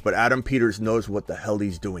head coach, but Adam Peters knows what the hell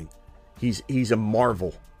he's doing. He's a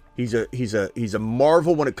marvel. He's a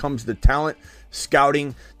marvel when it comes to talent,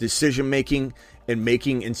 scouting, decision making,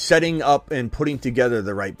 and setting up and putting together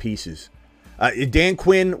the right pieces. Dan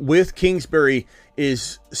Quinn with Kingsbury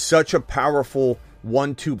is such a powerful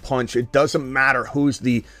 1-2 punch. It doesn't matter who's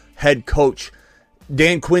the head coach.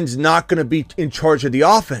 Dan Quinn's not going to be in charge of the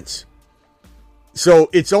offense. So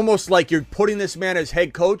it's almost like you're putting this man as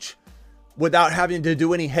head coach without having to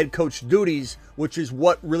do any head coach duties, which is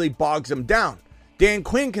what really bogs him down. Dan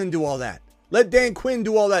Quinn can do all that. Let Dan Quinn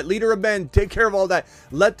do all that. Leader of men, take care of all that.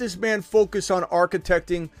 Let this man focus on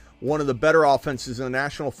architecting one of the better offenses in the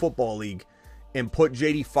National Football League and put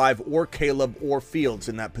JD5 or Caleb or Fields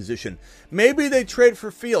in that position. Maybe they trade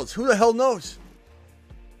for Fields. Who the hell knows?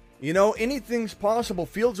 Anything's possible.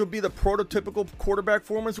 Fields will be the prototypical quarterback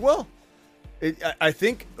for him as well. I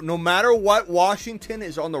think no matter what, Washington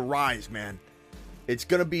is on the rise, man. It's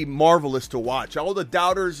going to be marvelous to watch. All the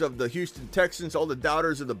doubters of the Houston Texans, all the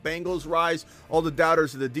doubters of the Bengals rise, all the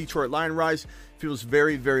doubters of the Detroit Lions rise. Feels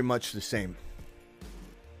very, very much the same.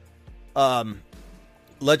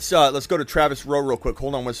 Let's go to Travis Rowe real quick.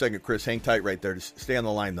 Hold on 1 second, Chris. Hang tight right there. Just stay on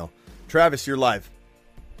the line, though. Travis, you're live.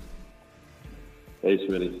 Hey,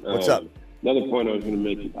 Smitty. What's up? Another point I was going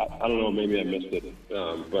to make, I don't know, maybe I missed it,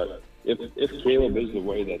 but if Caleb is the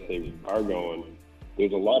way that they are going,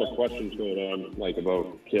 there's a lot of questions going on, like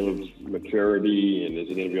about Caleb's maturity and is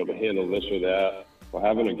he going to be able to handle this or that. Well,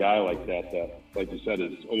 having a guy like that, like you said,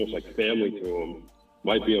 is almost like family to him,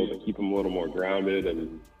 might be able to keep him a little more grounded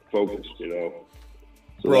and focused,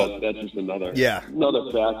 So that's just another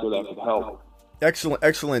factor that would help.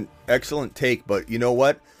 Excellent take. But you know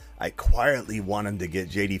what? I quietly want him to get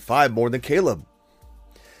JD5 more than Caleb.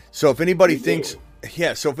 So if anybody thinks,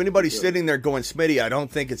 if anybody's sitting there going, Smitty, I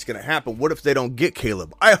don't think it's going to happen. What if they don't get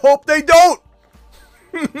Caleb? I hope they don't.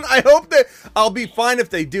 I'll be fine if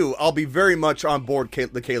they do. I'll be very much on board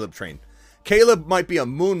the Caleb train. Caleb might be a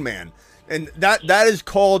moon man. And that is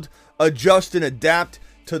called adjust and adapt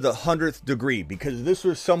to the 100th degree, because this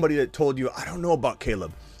was somebody that told you, I don't know about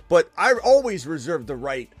Caleb, but I always reserve the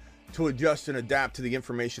right to adjust and adapt to the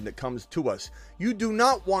information that comes to us. You do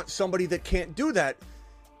not want somebody that can't do that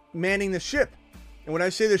manning the ship. And when I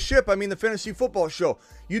say the ship, I mean the fantasy football show.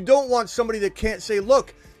 You don't want somebody that can't say,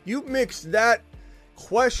 look, you mix that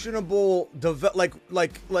questionable,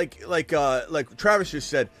 like Travis just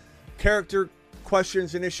said, character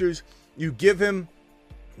questions and issues. You give him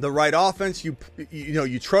the right offense. You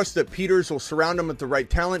trust that Peters will surround him with the right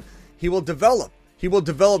talent. He will develop. He will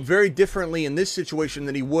develop very differently in this situation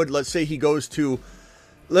than he would. Let's say he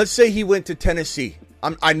went to Tennessee.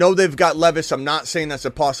 I know they've got Levis. I'm not saying that's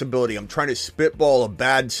a possibility. I'm trying to spitball a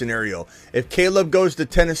bad scenario. If Caleb goes to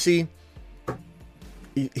Tennessee,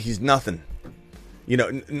 he's nothing.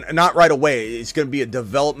 Not right away. It's going to be a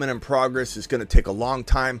development in progress. It's going to take a long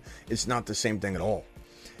time. It's not the same thing at all.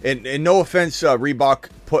 And no offense,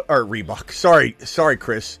 Reebok. Sorry,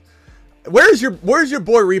 Chris. Where's your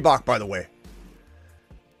boy Reebok, by the way?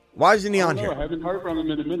 Why isn't he on here? I haven't heard from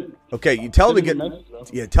him in a minute. Okay, you tell him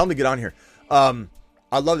to get on here.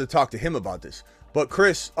 I'd love to talk to him about this. But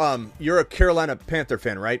Chris, you're a Carolina Panther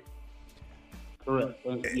fan, right? Correct.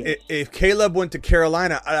 Yes. If Caleb went to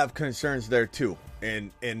Carolina, I'd have concerns there too.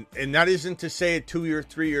 And that isn't to say 2 years,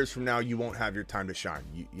 3 years from now you won't have your time to shine.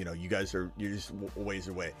 You guys you're just ways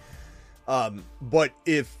away. But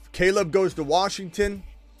if Caleb goes to Washington,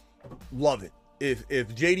 love it. If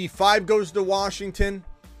JD5 goes to Washington,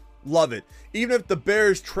 love it. Even if the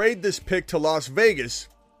Bears trade this pick to Las Vegas,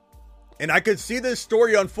 and I could see this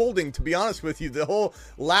story unfolding, to be honest with you, the whole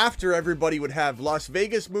laughter everybody would have. Las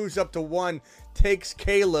Vegas moves up to 1, takes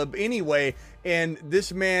Caleb anyway, and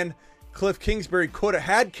this man, Kliff Kingsbury, could have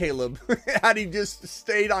had Caleb had he just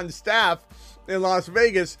stayed on staff in Las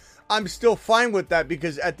Vegas. I'm still fine with that,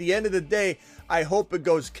 because at the end of the day, I hope it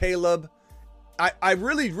goes Caleb. I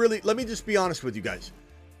really, let me just be honest with you guys.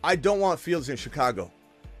 I don't want Fields in Chicago.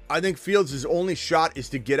 I think Fields' only shot is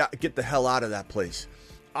to get the hell out of that place.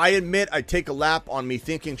 I admit I take a lap on me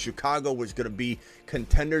thinking Chicago was going to be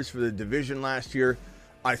contenders for the division last year.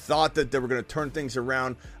 I thought that they were going to turn things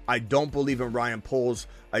around. I don't believe in Ryan Poles.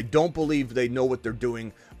 I don't believe they know what they're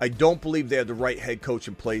doing. I don't believe they have the right head coach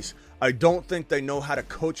in place. I don't think they know how to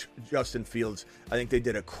coach Justin Fields. I think they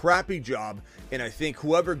did a crappy job, and I think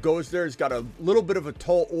whoever goes there has got a little bit of a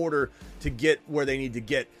tall order to get where they need to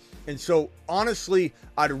get. And so, honestly,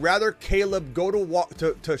 I'd rather Caleb go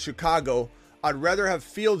to Chicago. I'd rather have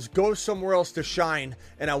Fields go somewhere else to shine,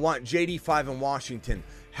 and I want JD5 in Washington.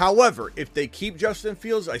 However, if they keep Justin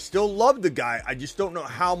Fields, I still love the guy. I just don't know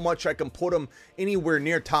how much I can put him anywhere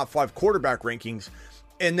near top 5 quarterback rankings.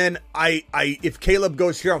 And then if Caleb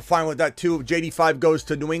goes here, I'm fine with that too. If JD5 goes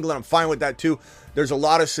to New England, I'm fine with that too. There's a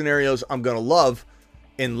lot of scenarios I'm going to love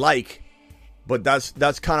and like, but that's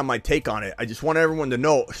kind of my take on it. I just want everyone to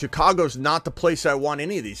know Chicago's not the place I want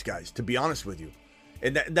any of these guys, to be honest with you.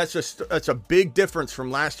 And that's a big difference from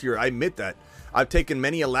last year. I admit that. I've taken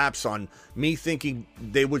many a lapse on me thinking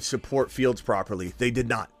they would support Fields properly. They did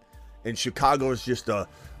not. And Chicago is just a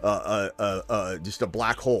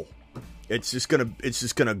black hole. It's just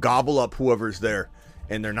gonna gobble up whoever's there,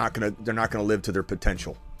 and they're not gonna live to their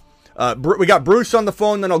potential. We got Bruce on the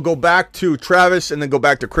phone. Then I'll go back to Travis, and then go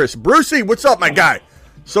back to Chris. Brucey, what's up, my guy?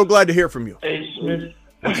 So glad to hear from you. Hey, Smith.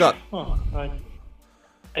 What's up?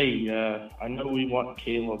 Hey, I know we want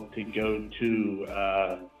Caleb to go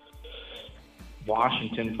to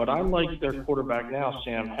Washington, but I like their quarterback now,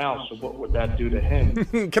 Sam Howell, so what would that do to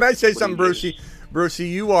him? Can I say something, Brucey? Brucey,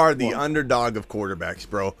 you are the underdog of quarterbacks,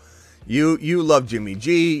 bro. You love Jimmy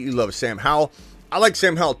G. You love Sam Howell. I like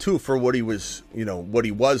Sam Howell, too, for what he was, what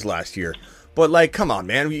he was last year. But, like, come on,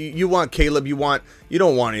 man. You want Caleb. You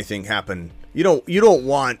don't want anything happen. You don't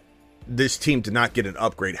want this team to not get an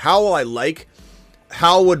upgrade. Howell I like.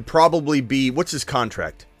 Howell would probably be, what's his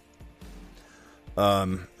contract?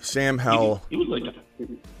 Sam Howell. He was like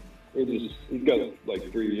He's got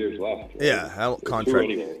like 3 years left. Right? Yeah, contract.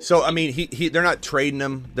 Anyway. So I mean, they're not trading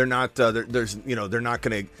him. They're not. They're not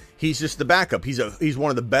going to. He's just the backup. He's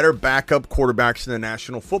one of the better backup quarterbacks in the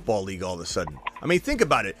National Football League. All of a sudden, I mean, think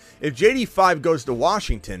about it. If JD5 goes to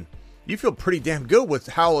Washington, you feel pretty damn good with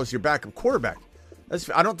Howell as your backup quarterback.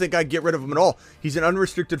 I don't think I'd get rid of him at all. He's an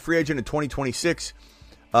unrestricted free agent in 2026.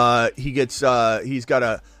 He's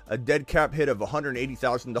got a dead cap hit of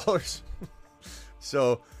 $180,000.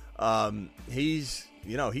 So he's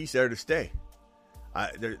there to stay.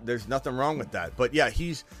 There's nothing wrong with that. But yeah,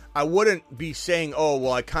 I wouldn't be saying, oh,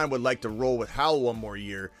 well, I kind of would like to roll with Howell one more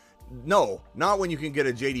year. No, not when you can get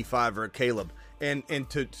a JD5 or a Caleb. And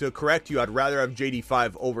to correct you, I'd rather have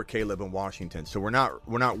JD5 over Caleb in Washington. So we're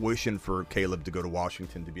not wishing for Caleb to go to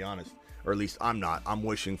Washington, to be honest. Or at least I'm not. I'm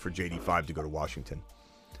wishing for JD5 to go to Washington.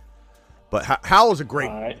 But Howell's a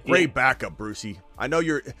great backup, Brucey. I know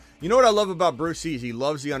you know what I love about Brucey is he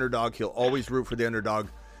loves the underdog. He'll always root for the underdog.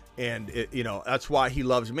 And that's why he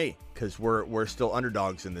loves me, because we're still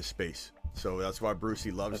underdogs in this space. So that's why Brucey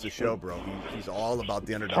loves the show, bro. He's all about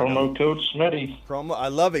the underdog. Promo code Smitty. I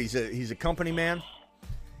love it. He's a company man.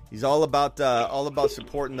 He's all about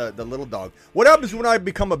supporting the little dog. What happens when I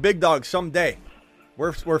become a big dog someday?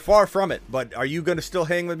 We're far from it, but are you going to still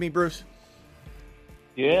hang with me, Bruce?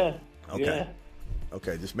 Yeah. Okay. Yeah.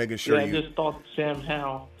 Okay, just making sure. Yeah, I just thought Sam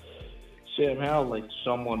Howell, like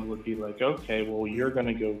someone would be like, okay, well, you're going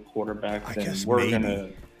to go quarterback, then we're going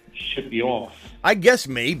to ship you off. I guess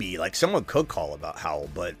maybe. Like, someone could call about Howell,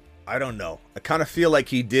 but I don't know. I kind of feel like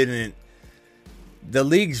he didn't. The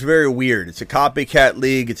league's very weird. It's a copycat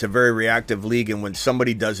league. It's a very reactive league, and when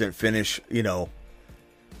somebody doesn't finish,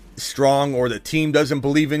 strong, or the team doesn't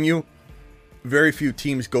believe in you, very few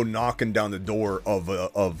teams go knocking down the door of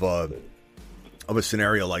a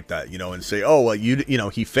scenario like that, and say, oh, well,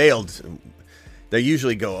 he failed. They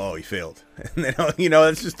usually go, oh, he failed. And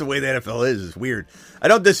that's just the way the NFL is. It's weird. I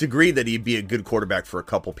don't disagree that he'd be a good quarterback for a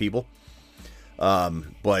couple people.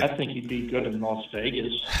 But I think he'd be good in Las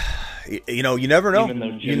Vegas. You never know.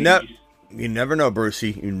 You never know,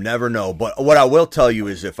 Brucey. You never know. But what I will tell you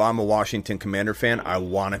is, if I'm a Washington Commander fan, I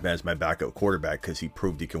want him as my backup quarterback because he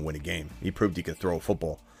proved he can win a game. He proved he could throw a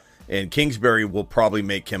football. And Kingsbury will probably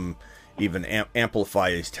make him even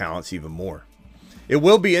amplify his talents even more. It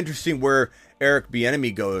will be interesting where Eric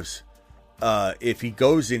Bieniemy goes, if he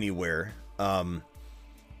goes anywhere.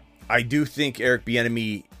 I do think Eric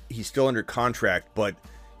Bieniemy, he's still under contract, but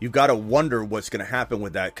you've got to wonder what's going to happen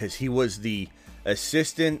with that, because he was the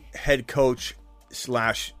assistant head coach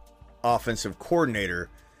 / offensive coordinator,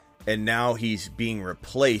 and now he's being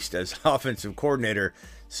replaced as offensive coordinator.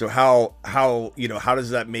 So how does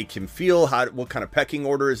that make him feel? What kind of pecking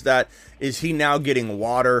order is that? Is he now getting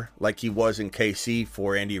water like he was in KC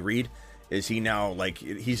for Andy Reid? Is he now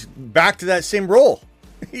he's back to that same role?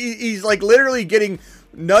 He's like literally getting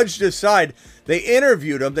nudged aside. They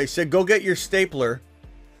interviewed him. They said, "Go get your stapler."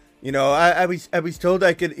 I was told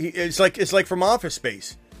I could. It's like from Office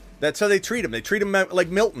Space. That's how they treat him. They treat him like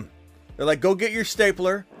Milton. They're like, "Go get your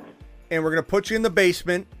stapler, and we're gonna put you in the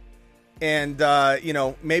basement, and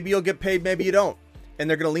maybe you'll get paid, maybe you don't." And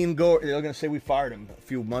they're gonna they're gonna say, "We fired him a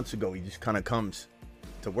few months ago. He just kind of comes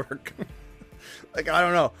to work." I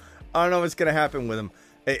don't know what's gonna happen with him.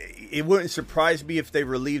 It wouldn't surprise me if they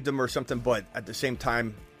relieved him or something, but at the same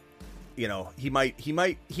time, he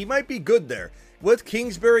might be good there. With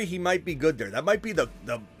Kingsbury, he might be good there. That might be the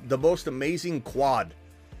most amazing quad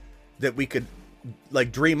that we could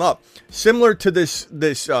dream up. Similar to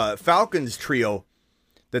this Falcons trio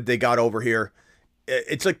that they got over here.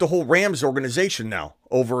 It's like the whole Rams organization now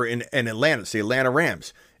over in Atlanta. It's the Atlanta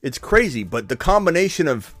Rams. It's crazy, but the combination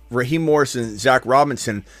of Raheem Morris and Zach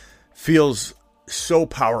Robinson feels so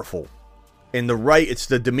powerful. And it's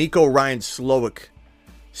the D'Amico Ryan Slowick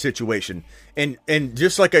situation. And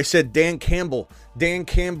just like I said, Dan Campbell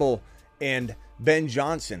and Ben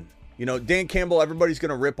Johnson. Dan Campbell, everybody's going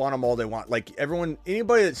to rip on him all they want.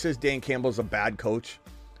 Anybody that says Dan Campbell's a bad coach,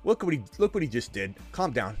 look what he just did.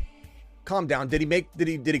 Calm down. Did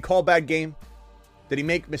he call a bad game? Did he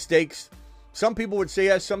make mistakes? Some people would say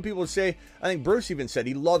yes. Some people would say, I think Bruce even said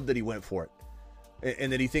he loved that he went for it.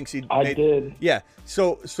 And that he thinks he did. Yeah.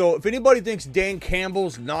 So if anybody thinks Dan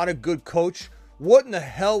Campbell's not a good coach, what in the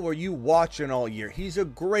hell were you watching all year? He's a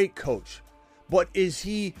great coach. But is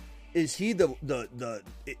he the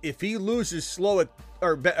if he loses Slowick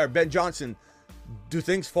or Ben Johnson, do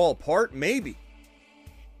things fall apart? Maybe.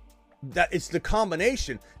 That it's the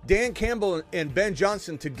combination. Dan Campbell and Ben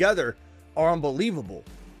Johnson together are unbelievable.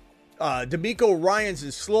 D'Amico Ryans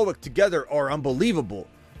and Slowick together are unbelievable.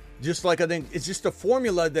 Just like I think it's just a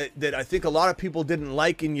formula that I think a lot of people didn't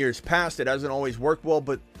like in years past. It hasn't always worked well,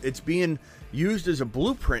 but it's being used as a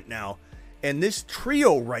blueprint now. And this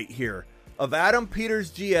trio right here of Adam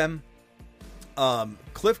Peters, GM,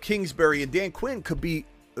 Kliff Kingsbury, and Dan Quinn could be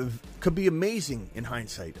amazing in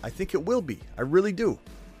hindsight. I think it will be. I really do.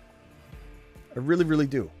 I really, really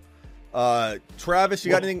do. Travis,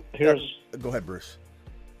 you got anything? Go ahead, Bruce.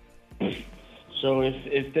 So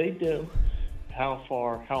if they do, how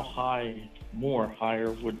higher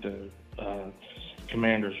would the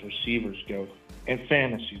Commanders receivers go? And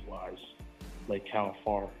fantasy-wise, like how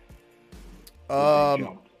far would they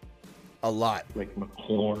jump? A lot. Like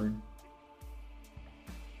McLaurin?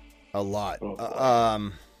 A lot.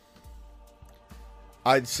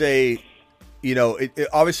 I'd say,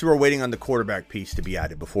 obviously we're waiting on the quarterback piece to be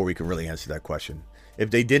added before we can really answer that question. If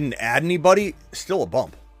they didn't add anybody, still a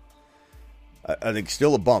bump. I think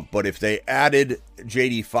still a bump. But if they added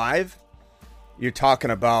JD5, you're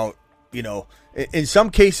talking about, in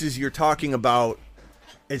some cases you're talking about,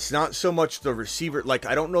 it's not so much the receiver. Like,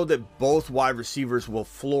 I don't know that both wide receivers will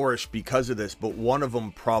flourish because of this, but one of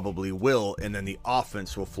them probably will, and then the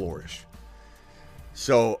offense will flourish.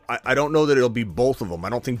 So I don't know that it'll be both of them. I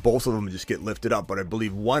don't think both of them just get lifted up, but I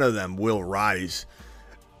believe one of them will rise.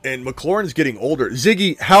 And McLaurin's getting older.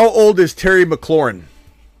 Ziggy, how old is Terry McLaurin?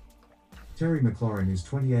 Terry McLaurin is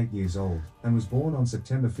 28 years old and was born on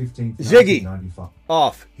September 15th, Ziggy, 1995.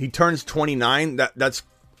 Off. He turns 29. That's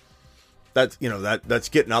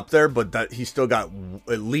getting up there, but that he's still got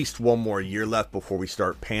at least one more year left before we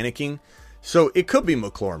start panicking. So it could be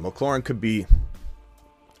McLaurin. McLaurin could be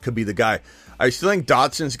the guy. I still think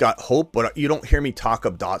Dotson's got hope, but you don't hear me talk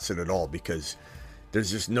up Dotson at all because there's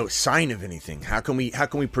just no sign of anything. How can we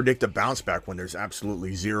predict a bounce back when there's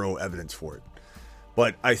absolutely zero evidence for it?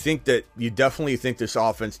 But I think that you definitely think this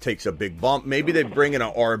offense takes a big bump. Maybe they bring in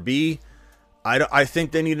an RB. I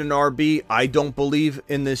think they need an RB. I don't believe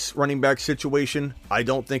in this running back situation. I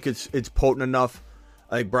don't think it's potent enough.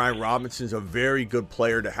 I think Brian Robinson's a very good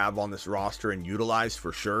player to have on this roster and utilize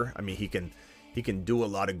for sure. I mean, he can do a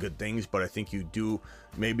lot of good things, but I think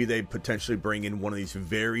maybe they potentially bring in one of these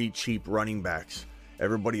very cheap running backs.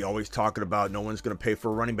 Everybody always talking about no one's going to pay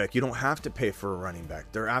for a running back. You don't have to pay for a running back.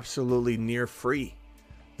 They're absolutely near free.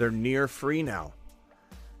 They're near free now.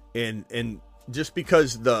 And just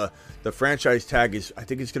because the franchise tag is, I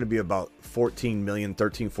think it's going to be about 14 million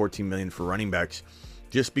for running backs.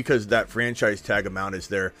 Just because that franchise tag amount is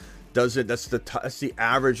there, that's the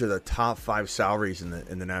average of the top 5 salaries in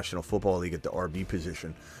the National Football League at the RB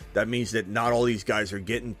position. That means that not all these guys are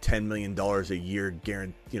getting $10 million a year,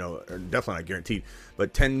 definitely not guaranteed,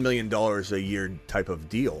 but $10 million a year type of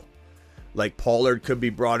deal. Like Pollard could be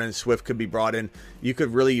brought in, Swift could be brought in. You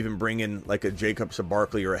could really even bring in like a Jacobs, a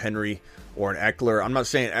Barkley, or a Henry, or an Eckler. I'm not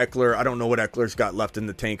saying Eckler. I don't know what Eckler's got left in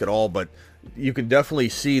the tank at all, but you can definitely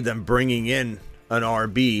see them bringing in an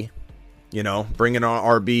RB. Bringing on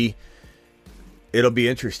an RB. It'll be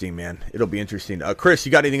interesting, man. It'll be interesting. Chris,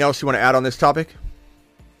 you got anything else you want to add on this topic?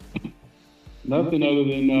 Nothing other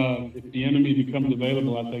than if the enemy becomes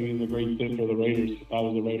available, I think he's a great fit for the Raiders. If I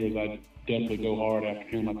was the Raiders, I'd definitely go hard after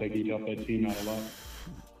him. I think he'd help that team out a lot.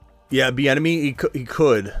 Yeah, Bieniemy, he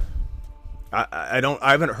could. I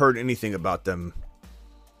haven't heard anything about them,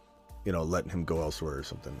 letting him go elsewhere or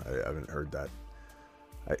something. I haven't heard that.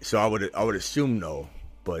 So I would assume no,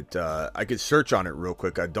 but I could search on it real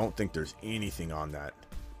quick. I don't think there's anything on that.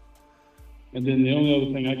 And then the only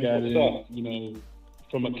other thing I got is,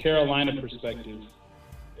 from a Carolina perspective,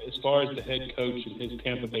 as far as the head coach and his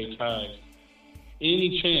Tampa Bay ties,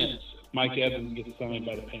 any chance Mike Evans gets signed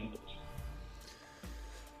by the Panthers?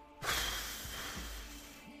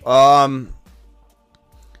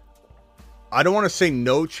 I don't want to say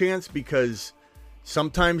no chance because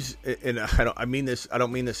sometimes, and I don't mean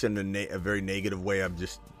this in a very negative way.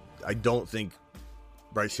 I don't think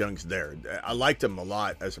Bryce Young's there. I liked him a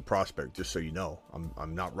lot as a prospect, just so you know.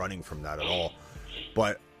 I'm not running from that at all.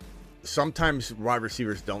 But sometimes wide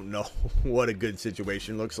receivers don't know what a good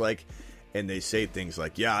situation looks like, and they say things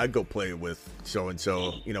like, yeah, I'd go play with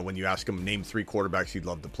so-and-so. When you ask them, name 3 quarterbacks you'd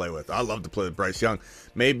love to play with. I love to play with Bryce Young.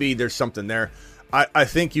 Maybe there's something there. I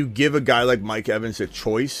think you give a guy like Mike Evans a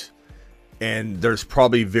choice, and there's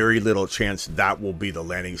probably very little chance that will be the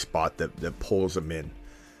landing spot that pulls him in.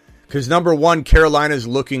 Because, number one, Carolina's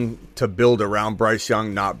looking to build around Bryce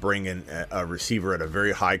Young, not bring in a receiver at a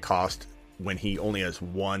very high cost when he only has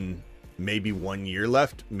maybe 1 year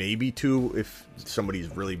left, maybe 2 if somebody's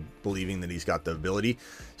really believing that he's got the ability.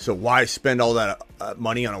 So why spend all that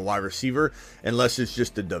money on a wide receiver unless it's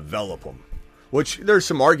just to develop him? which there's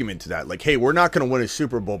some argument to that. Like, hey, we're not going to win a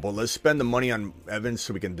Super Bowl, but let's spend the money on Evans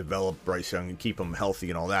so we can develop Bryce Young and keep him healthy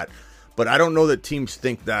and all that. But I don't know that teams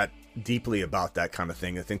think that deeply about that kind of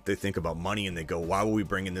thing. I think they think about money and they go, why will we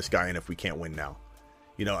bring in this guy in if we can't win now?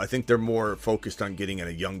 You know, I think they're more focused on getting in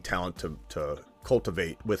a young talent to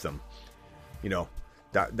cultivate with them. You know,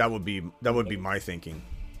 that would be my thinking.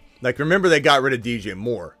 Like, remember they got rid of DJ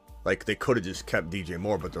Moore. Like, they could have just kept DJ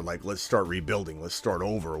Moore, but they're like, let's start rebuilding. Let's start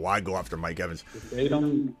over. Why go after Mike Evans? If they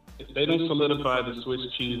don't solidify the Swiss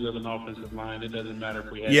cheese of an offensive line, it doesn't matter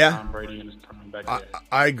if we have Tom Brady and his coming back there.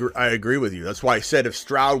 I agree with you. That's why I said if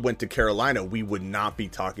Stroud went to Carolina, we would not be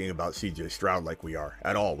talking about C.J. Stroud like we are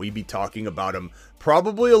at all. We'd be talking about him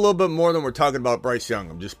probably a little bit more than we're talking about Bryce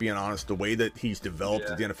Young. I'm just being honest. The way that he's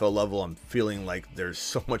developed at the NFL level, I'm feeling like there's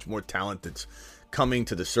so much more talent that's coming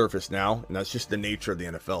to the surface now, and that's just the nature of the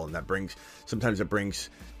NFL, and sometimes it brings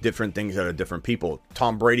different things out of different people.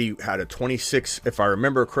 Tom Brady had a 26, if I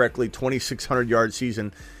remember correctly, 2,600-yard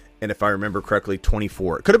season, and if I remember correctly,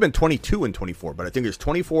 24. It could have been 22 and 24, but I think it's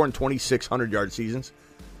 24 and 2,600-yard seasons.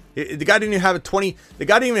 The guy didn't even have The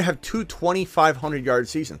guy didn't even have two 2,500-yard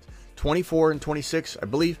seasons, 24 and 26, I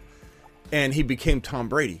believe, and he became Tom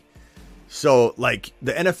Brady. So, like,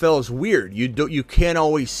 the NFL is weird. You can't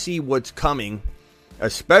always see what's coming,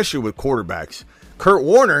 especially with quarterbacks. Kurt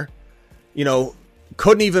Warner, you know,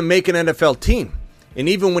 couldn't even make an NFL team, and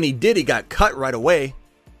even when he did, he got cut right away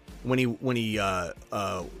when he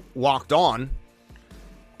walked on,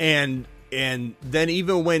 and then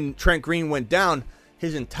even when Trent Green went down,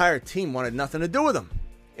 his entire team wanted nothing to do with him,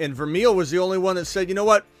 and Vermeil was the only one that said, you know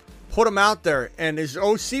what, put him out there, and his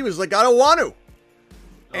OC was like, I don't want to.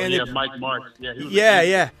 And Mike Marks.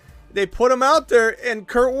 Yeah. They put him out there, and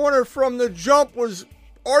Kurt Warner from the jump was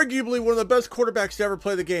arguably one of the best quarterbacks to ever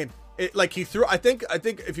play the game. He threw. I think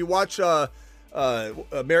if you watch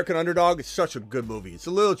American Underdog, it's such a good movie. It's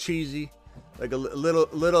a little cheesy, like a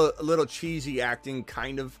little cheesy acting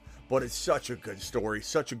kind of, but it's such a good story,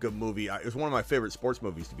 such a good movie. It was one of my favorite sports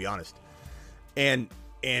movies, to be honest. And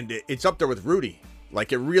it's up there with Rudy.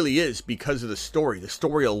 Like, it really is because of the story. The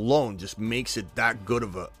story alone just makes it that good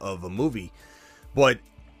of a movie. But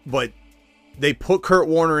they put Kurt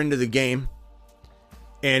Warner into the game,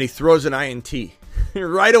 and he throws an INT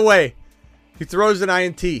right away. He throws an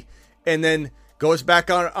INT and then goes back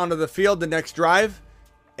onto the field the next drive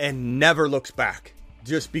and never looks back.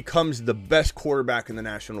 Just becomes the best quarterback in the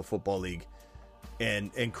National Football League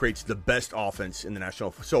and creates the best offense in the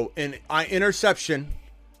National. So an interception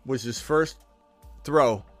was his first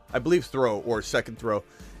throw, I believe or second throw,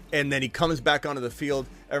 and then he comes back onto the field.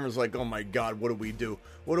 Everyone's like, oh my God, what do we do?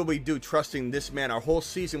 What do we do trusting this man? Our whole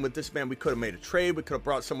season with this man, we could have made a trade, we could have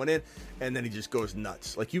brought someone in, and then he just goes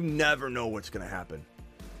nuts. Like, you never know what's going to happen.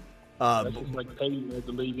 That's just like Peyton led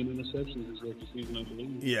the league in interceptions his rookie season, I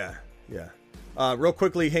believe. Yeah. Real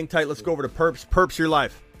quickly, hang tight, let's go over to Perps. Perps, your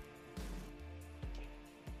life.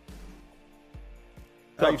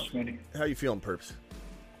 How you feeling, Perps?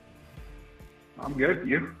 I'm good.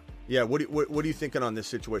 You? Yeah. What are you thinking on this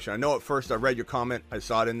situation? I know at first I read your comment. I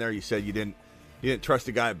saw it in there. You said you didn't trust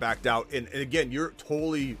the guy that backed out. And again, you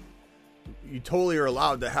totally are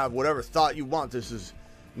allowed to have whatever thought you want. This is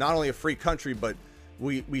not only a free country, but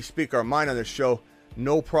we speak our mind on this show.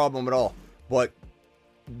 No problem at all. But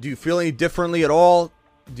do you feel any differently at all?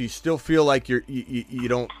 Do you still feel like you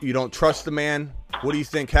don't trust the man? What do you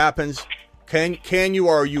think happens? Can you,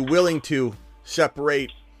 or are you willing to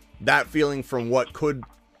separate that feeling from what could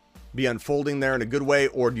be unfolding there in a good way,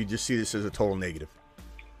 or do you just see this as a total negative?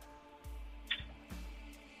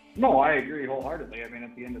 No, I agree wholeheartedly. I mean,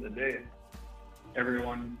 at the end of the day,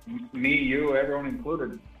 everyone, me, you, everyone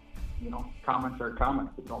included, comments are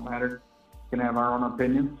comments. It don't matter. We can have our own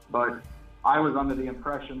opinions. But I was under the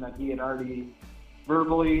impression that he had already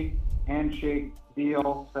verbally handshake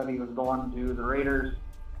deal, said he was going to the Raiders,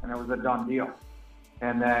 and it was a done deal.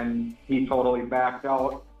 And then he totally backed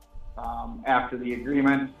out after the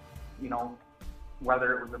agreement,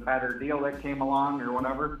 whether it was a better deal that came along or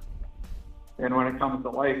whatever. And when it comes to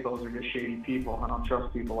life, those are just shady people. I don't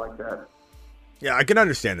trust people like that. Yeah, I can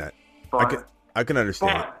understand that. I can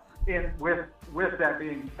understand it. With that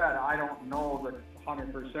being said, I don't know the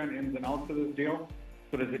 100% ins and outs of this deal.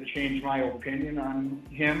 So does it change my opinion on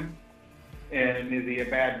him? And is he a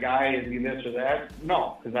bad guy? Is he this or that?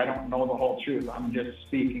 No, because I don't know the whole truth. I'm just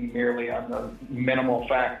speaking merely on the minimal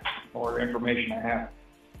facts or information I have.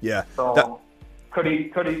 Yeah. So could he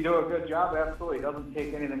do a good job? Absolutely. It doesn't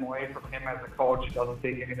take anything away from him as a coach. It doesn't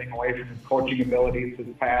take anything away from his coaching abilities, his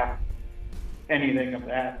past, anything of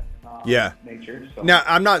that nature. So. Now,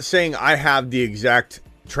 I'm not saying I have the exact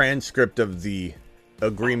transcript of the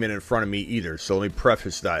agreement in front of me either. So let me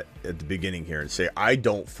preface that at the beginning here and say I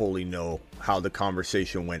don't fully know how the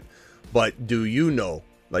conversation went. But do you know?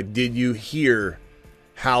 Like, did you hear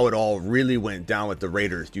how it all really went down with the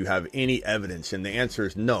Raiders? Do you have any evidence? And the answer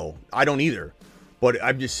is no. I don't either. But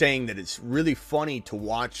I'm just saying that it's really funny to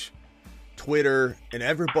watch Twitter and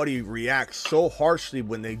everybody react so harshly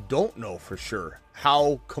when they don't know for sure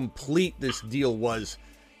how complete this deal was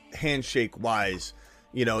handshake wise.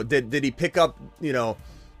 You know, did he pick up, did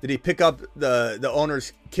he pick up the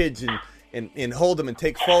owner's kids and hold them and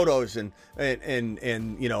take photos and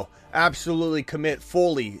absolutely commit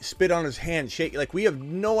fully, spit on his hand, shake? Like, we have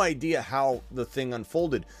no idea how the thing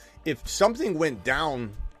unfolded. If something went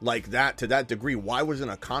down like that to that degree, why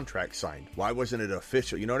wasn't a contract signed? Why wasn't it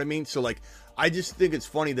official? You know what I mean? So, like, I just think it's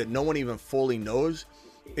funny that no one even fully knows.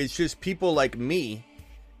 It's just people like me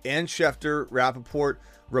and Schefter, Rappaport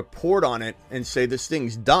report on it and say this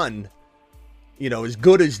thing's done. As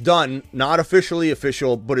good as done, not officially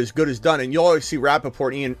official, but as good as done. And you always see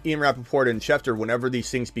Rappaport, Ian Rappaport and Schefter, whenever these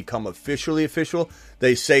things become officially official,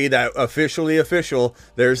 they say that officially official.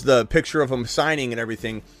 There's the picture of them signing and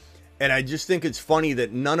everything. And I just think it's funny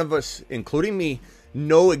that none of us, including me,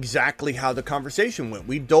 know exactly how the conversation went.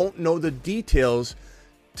 We don't know the details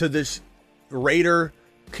to this Raider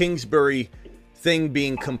Kingsbury thing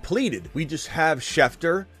being completed. We just have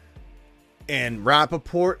Schefter and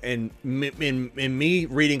Rappaport and me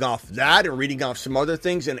reading off that and reading off some other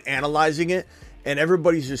things and analyzing it. And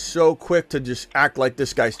everybody's just so quick to just act like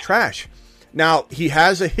this guy's trash. Now, he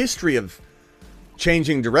has a history of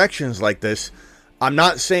changing directions like this. I'm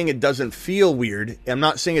not saying it doesn't feel weird. I'm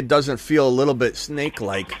not saying it doesn't feel a little bit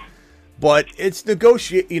snake-like, but it's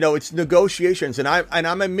it's negotiations. And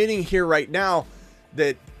I'm admitting here right now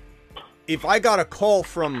that if I got a call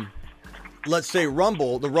from, let's say,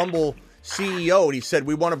 Rumble, the Rumble CEO, and he said,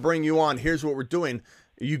 we want to bring you on, here's what we're doing,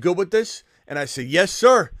 are you good with this? And I said, yes,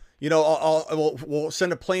 sir. We'll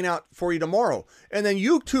send a plane out for you tomorrow. And then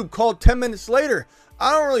YouTube called 10 minutes later.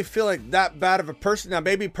 I don't really feel like that bad of a person. Now,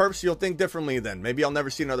 maybe Perps, you'll think differently then. Maybe I'll never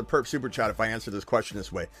see another Perp Super Chat if I answer this question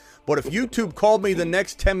this way. But if YouTube called me the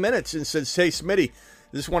next 10 minutes and said, hey, Smitty,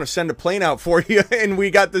 I just want to send a plane out for you, and we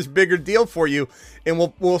got this bigger deal for you, and we'll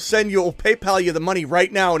PayPal you the money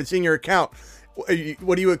right now, and it's in your account.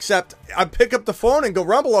 What do you accept? I pick up the phone and go,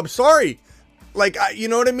 Rumble, I'm sorry. Like, you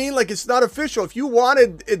know what I mean? Like, it's not official. If you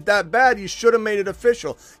wanted it that bad, you should have made it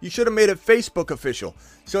official. You should have made it Facebook official.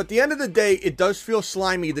 So at the end of the day, it does feel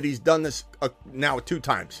slimy that he's done this now 2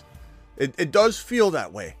 times. It does feel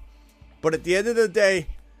that way. But at the end of the day,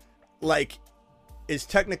 like, it's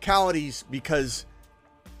technicalities because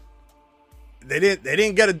they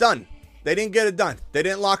didn't get it done. They didn't get it done. They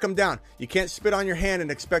didn't lock him down. You can't spit on your hand and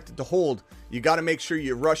expect it to hold. You got to make sure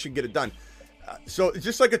you rush and get it done. So it's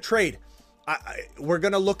just like a trade. We're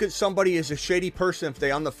going to look at somebody as a shady person if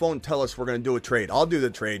they on the phone tell us we're going to do a trade. I'll do the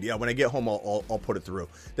trade. Yeah, when I get home, I'll put it through.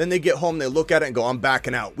 Then they get home, they look at it and go, I'm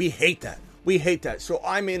backing out. We hate that. We hate that. So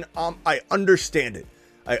I understand it.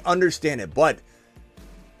 I understand it. But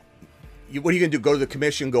what are you going to do? Go to the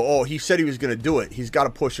commission and go, oh, he said he was going to do it. He's got to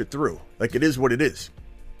push it through. Like, it is what it is.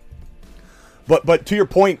 But to your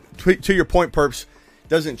point, Perps,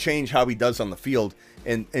 doesn't change how he does on the field.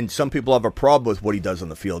 And some people have a problem with what he does on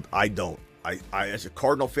the field. I don't. I as a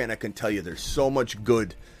Cardinal fan, I can tell you there's so much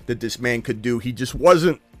good that this man could do. He just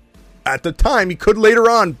wasn't at the time. He could later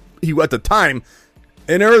on. At the time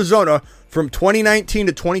in Arizona from 2019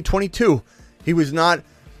 to 2022, he was not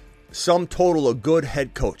sum total a good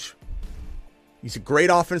head coach. He's a great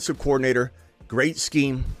offensive coordinator, great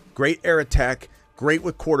scheme, great air attack, great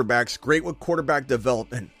with quarterbacks, great with quarterback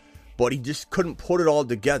development, but he just couldn't put it all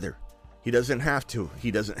together. He doesn't have to. He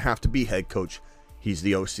doesn't have to be head coach. He's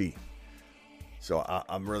the OC. So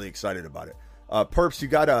I'm really excited about it. Perps, you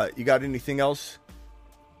got anything else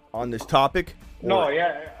on this topic? No,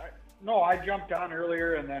 I jumped on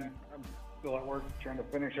earlier, and then I'm still at work trying to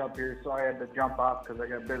finish up here, so I had to jump off because I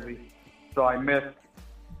got busy. So I missed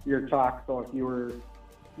your talk. So if you were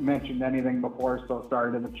mentioned anything before, so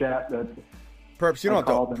sorry to the chat that. Perps, you don't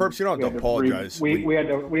have to apologize. We had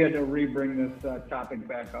to re-bring this topic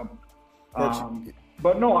back up.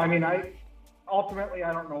 But no, I mean, ultimately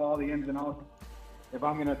I don't know all the ins and outs. If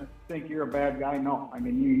I'm going to think you're a bad guy, no. I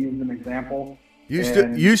mean, you use an example.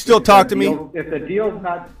 You still talk to me? If the deal's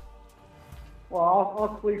not, well,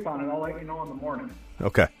 I'll sleep on it. I'll let you know in the morning.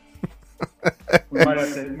 Okay. We might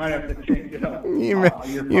have to change it up.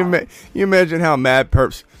 You imagine how mad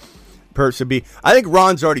Perps would be. I think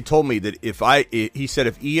Ron's already told me that he said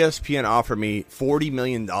if ESPN offered me $40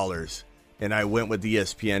 million and I went with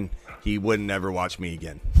ESPN, he wouldn't ever watch me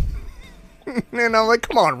again. And I'm like,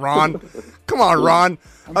 come on, Ron. Come on, Ron.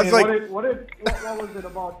 I was like, what was it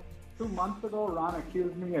about 2 months ago? Ron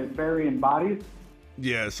accused me of burying bodies.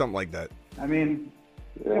 Yeah, something like that. I mean,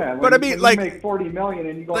 yeah. But I mean, when like, you make $40 million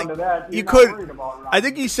and you go into that, you not could. worried about Ron. I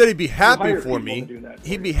think he said he'd be happy for people me. to do that for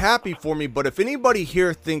He'd be happy for me. But if anybody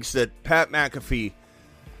here thinks that Pat McAfee,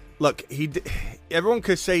 look, everyone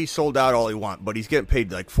could say he sold out all he want, but he's getting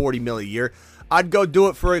paid like $40 million a year. I'd go do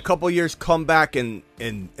it for a couple of years, come back and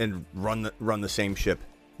run the same ship.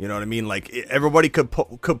 You know what I mean? Like everybody could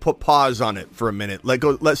put pause on it for a minute. Let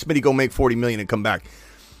Smitty go make $40 million and come back.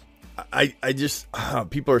 I just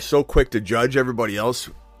people are so quick to judge everybody else.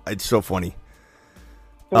 It's so funny.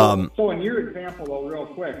 So in your example, though, real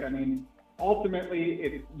quick, I mean, ultimately,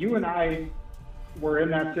 if you and I were in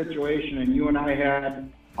that situation and you and I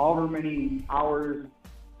had however many hours,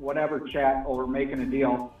 whatever, chat over making a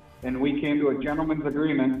deal, and we came to a gentleman's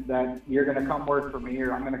agreement that you're going to come work for me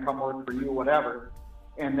or I'm going to come work for you, whatever,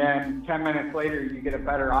 and then 10 minutes later you get a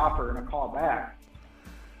better offer and a call back.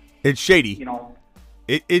 It's shady. You know.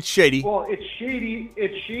 It's shady. Well, it's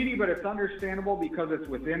shady, but it's understandable because it's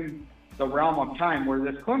within the realm of time. Where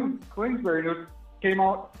this Kingsbury news came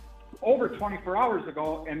out over 24 hours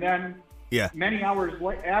ago, and then many hours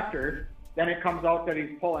after, then it comes out that he's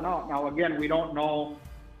pulling out. Now, again, we don't know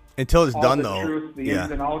until it's all done, the though. Truth, the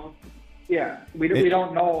ins and outs. Yeah, we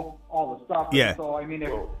don't know all the stuff. Yeah. And so, I mean,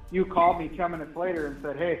 if you called me 10 minutes later and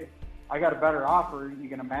said, "Hey, I got a better offer. Are you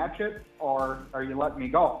going to match it, or are you letting me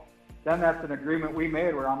go?" Then that's an agreement we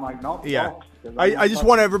made where I'm like, nope. Yeah. No, I just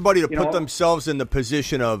want everybody to put themselves in the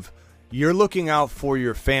position of you're looking out for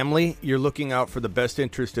your family. You're looking out for the best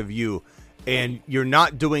interest of you. And you're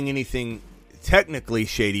not doing anything technically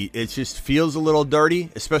shady. It just feels a little dirty,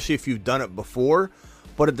 especially if you've done it before.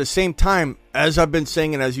 But at the same time, as I've been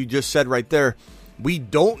saying and as you just said right there, we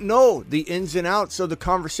don't know the ins and outs of the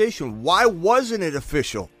conversation. Why wasn't it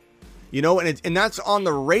official? You know, and that's on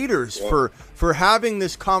the Raiders for having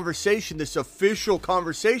this conversation, this official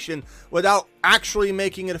conversation, without actually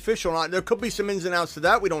making it official. Now, there could be some ins and outs to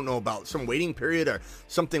that we don't know about, some waiting period or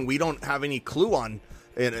something we don't have any clue on,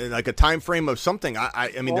 in like a time frame of something.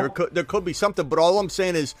 I mean, there could be something, but all I'm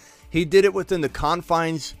saying is he did it within the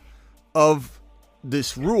confines of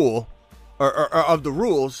this rule, or of the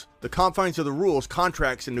rules, the confines of the rules,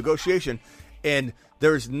 contracts, and negotiation, and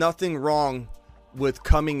there's nothing wrong with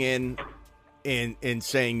coming in and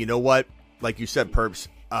saying, you know what, like you said, Perps,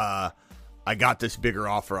 I got this bigger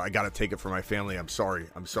offer. I got to take it for my family. I'm sorry.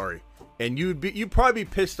 And you'd probably be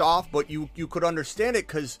pissed off, but you could understand it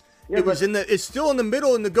because it's still in the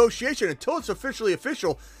middle of negotiation until it's officially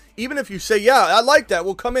official. Even if you say, yeah, I like that,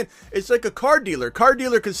 we'll come in. It's like a car dealer. Car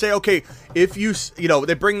dealer can say, okay, if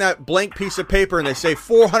they bring that blank piece of paper and they say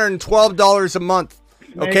 $412 a month.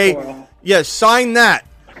 Okay. Yes. Sign that.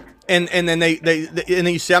 And then they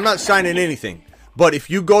you say, I'm not signing anything. But if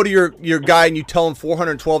you go to your guy and you tell him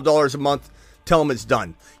 $412 a month, tell him it's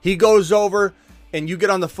done. He goes over and you get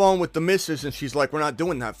on the phone with the missus and she's like, we're not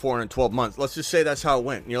doing that 412 months. Let's just say that's how it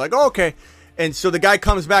went. And you're like, oh, okay. And so the guy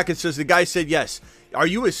comes back and says, the guy said yes. Are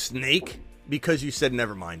you a snake because you said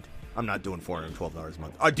never mind? I'm not doing $412 a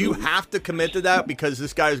month. Do you have to commit to that because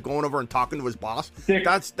this guy is going over and talking to his boss?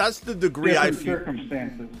 That's the degree I feel.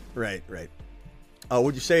 Circumstances. Right.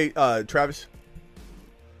 Would you say, Travis?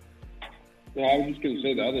 Yeah, I was just going to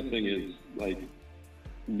say the other thing is, like,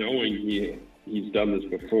 knowing he's done this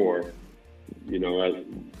before, you know,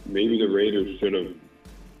 maybe the Raiders should have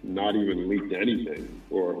not even leaked anything,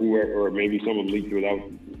 or maybe someone leaked without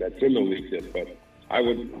that shouldn't have leaked it. But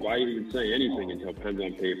why even say anything until pen's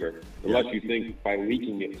on paper, unless you think by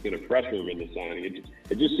leaking it's going to pressure him into signing it.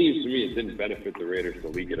 It just seems to me it didn't benefit the Raiders to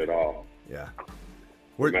leak it at all. Yeah.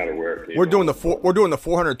 No matter where it came we're doing the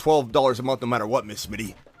 $412 a month no matter what, Miss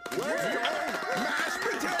Smitty.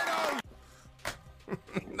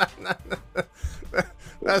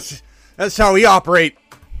 That's how we operate.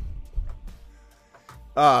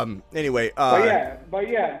 Anyway. But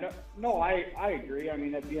I agree. I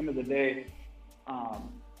mean, at the end of the day,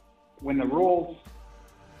 when the rules,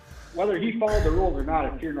 whether he followed the rules or not,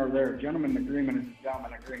 it's here nor there. A gentleman's agreement is a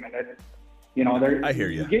gentleman's agreement. I hear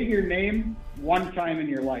you. You get your name one time in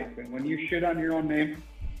your life, and when you shit on your own name,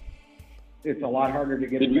 it's a lot harder to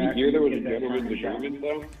get it back. Did you hear there was a gentleman's agreement,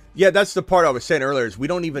 though? Yeah, that's the part I was saying earlier. Is we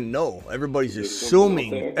don't even know. Everybody's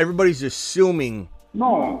assuming.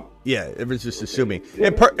 No. Yeah, everyone's just assuming.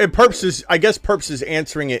 And Perps is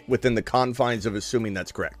answering it within the confines of assuming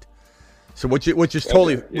that's correct. So which is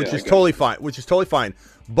totally fine.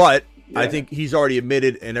 But I think he's already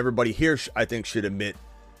admitted, and everybody here I think should admit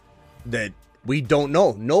that We don't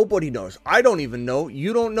know. Nobody knows. I don't even know.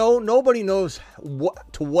 You don't know. Nobody knows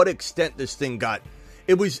to what extent this thing got.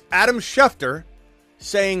 It was Adam Schefter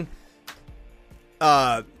saying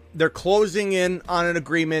they're closing in on an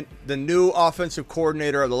agreement. The new offensive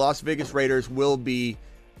coordinator of the Las Vegas Raiders will be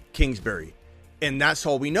Kingsbury. And that's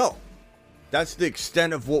all we know. That's the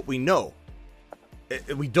extent of what we know.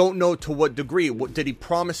 We don't know to what degree. What did he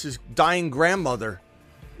promise his dying grandmother?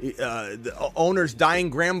 The owner's dying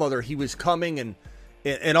grandmother, he was coming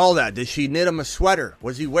and all that. Did she knit him a sweater?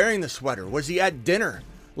 Was he wearing the sweater? Was he at dinner?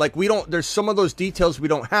 Like, there's some of those details we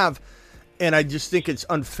don't have. And I just think it's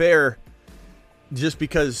unfair just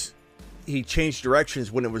because he changed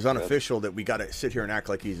directions when it was unofficial that we got to sit here and act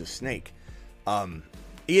like he's a snake. Even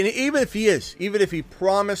if he is, even if he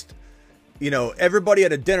promised, everybody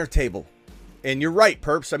at a dinner table. And you're right,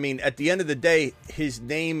 Perps. I mean, at the end of the day, his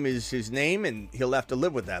name is his name, and he'll have to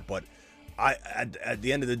live with that. But at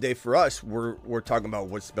the end of the day, for us, we're talking about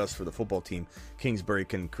what's best for the football team. Kingsbury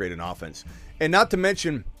can create an offense. And not to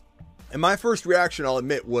mention, and my first reaction, I'll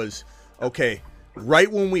admit, was, okay,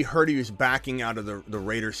 right when we heard he was backing out of the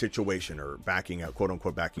Raider situation, or backing out,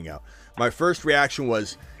 quote-unquote backing out, my first reaction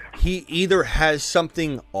was he either has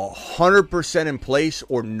something 100% in place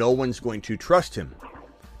or no one's going to trust him.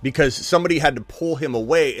 Because somebody had to pull him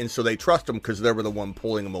away, and so they trust him because they were the one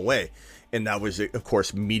pulling him away. And that was, of course,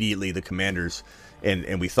 immediately the Commanders,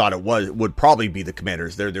 and we thought would probably be the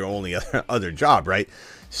Commanders. They're their only other job, right?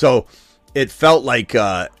 So it felt like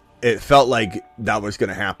that was going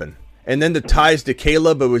to happen. And then the ties to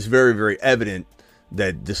Caleb, it was very, very evident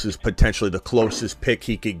that this was potentially the closest pick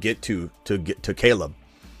he could get to Caleb.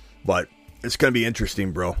 But it's going to be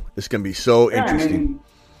interesting, bro. It's going to be so interesting. I mean,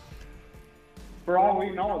 for all we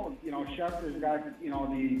know, Schefter's got,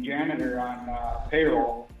 the janitor on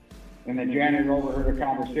payroll, and the janitor overheard a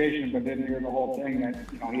conversation but didn't hear the whole thing that,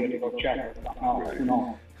 he had to go check it. Who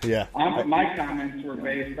knows? Yeah. My comments were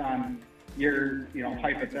based on your,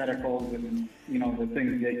 hypotheticals and, the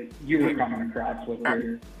things that you were coming across with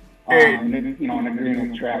your, in agreement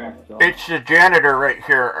with Travis. So. It's the janitor right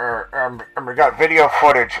here. We got video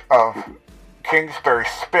footage of Kingsbury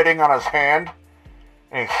spitting on his hand.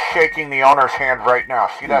 And he's shaking the owner's hand right now.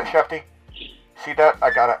 See that, Shefty? See that?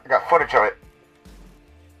 I got footage of it.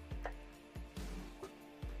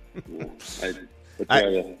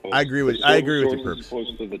 I agree with you, Perps.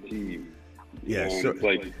 Close to the team. Yeah, it's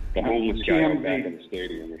like the homeless guy out back in the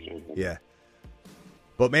stadium or something. Yeah.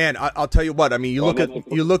 But man, I'll tell you what. I mean, you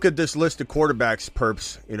look at this list of quarterbacks,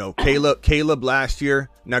 Perps. Caleb last year.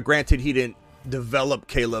 Now, granted, he didn't develop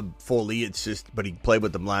Caleb fully. It's just, but he played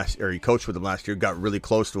with them he coached with them last year, got really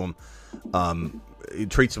close to him. He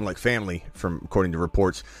treats him like family, according to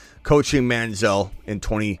reports. Coaching Manziel in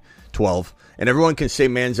 2012, and everyone can say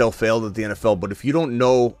Manziel failed at the NFL, but if you don't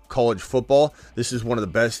know college football, this is one of the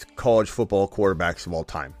best college football quarterbacks of all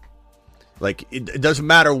time. Like, it doesn't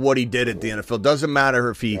matter what he did at the NFL. It doesn't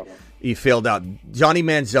matter if he failed out. Johnny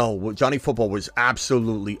Football was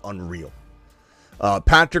absolutely unreal.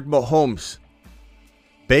 Patrick Mahomes,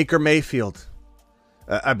 Baker Mayfield,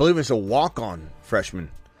 I believe it's a walk-on freshman.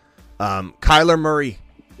 Kyler Murray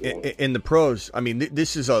in the pros. I mean,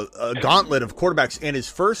 this is a gauntlet of quarterbacks. And his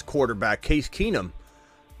first quarterback, Case Keenum,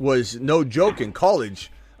 was no joke in college.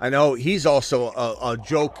 I know he's also a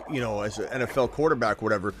joke, as an NFL quarterback,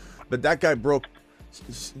 whatever. But that guy broke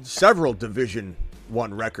several Division I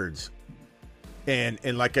records. And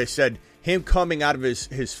like I said, him coming out of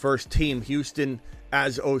his first team, Houston,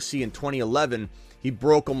 as OC in 2011, he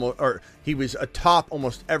was atop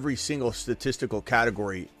almost every single statistical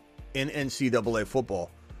category in NCAA football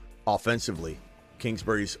offensively.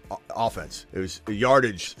 Kingsbury's offense, it was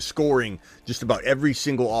yardage, scoring, just about every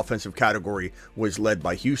single offensive category was led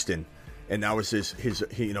by Houston, and that was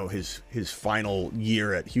his final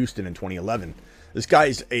year at Houston in 2011. This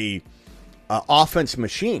guy's a offense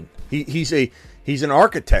machine. He's an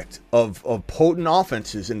architect of potent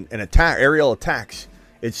offenses and aerial attacks.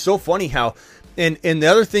 It's so funny how. And the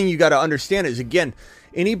other thing you got to understand is, again,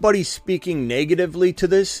 anybody speaking negatively to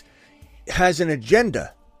this has an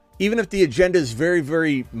agenda. Even if the agenda is very,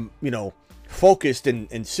 very, focused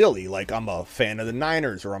and silly, like I'm a fan of the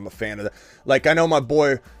Niners or I'm a fan of I know my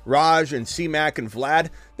boy Raj and C-Mac and Vlad,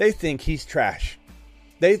 they think he's trash.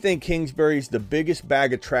 They think Kingsbury's the biggest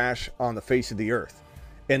bag of trash on the face of the earth.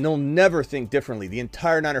 And they'll never think differently. The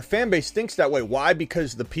entire Niner fan base thinks that way. Why?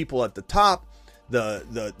 Because the people at the top,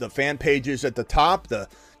 the fan pages at the top, the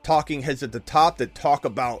talking heads at the top that talk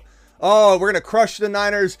about, oh, we're going to crush the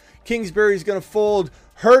Niners, Kingsbury's going to fold,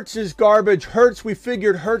 Hurts is garbage, Hurts, we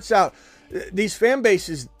figured Hurts out. These fan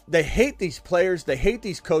bases, they hate these players. They hate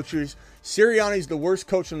these coaches. Sirianni's the worst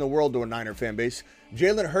coach in the world to a Niner fan base.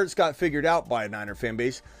 Jalen Hurts got figured out by a Niner fan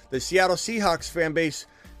base. The Seattle Seahawks fan base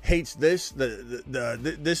hates this.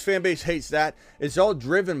 This fan base hates that. It's all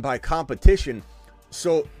driven by competition.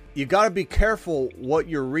 So you got to be careful what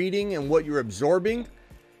you're reading and what you're absorbing.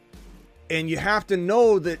 And you have to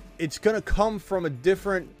know that it's going to come from a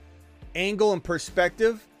different angle and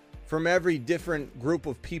perspective from every different group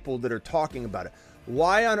of people that are talking about it.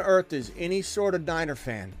 Why on earth is any sort of Niner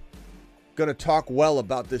fan going to talk well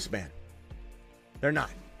about this man? They're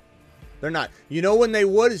not. They're not. You know when they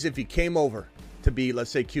would is if he came over to be,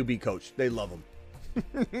 let's say, QB coach. They love him.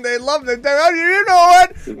 They love him. You know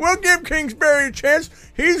what? We'll give Kingsbury a chance.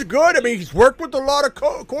 He's good. I mean, he's worked with a lot of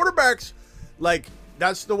quarterbacks. Like,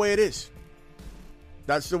 that's the way it is.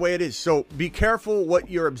 That's the way it is. So be careful what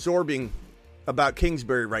you're absorbing about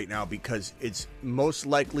Kingsbury right now, because it's most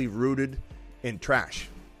likely rooted in trash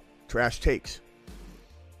takes.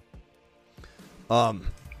 I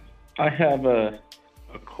have a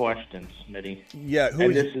question, Smitty. Yeah,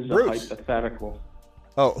 and this is Bruce. A hypothetical.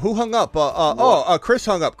 Oh, who hung up? Chris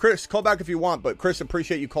hung up. Chris, call back if you want, but Chris,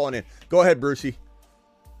 appreciate you calling in. Go ahead, Brucey.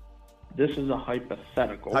 This is a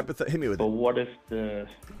hypothetical. Hit me with it. But what if the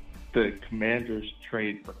Commanders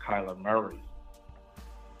trade for Kyler Murray?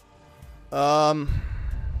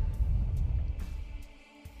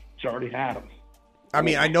 It's already had him. I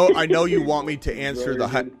mean, I know you want me to answer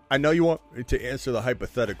I know you want me to answer the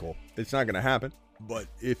hypothetical. It's not going to happen, but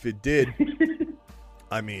if it did,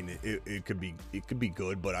 I mean, it could be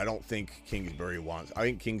good, but I don't think Kingsbury wants. I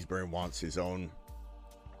think Kingsbury wants his own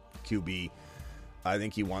QB. I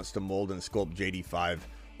think he wants to mold and sculpt JD5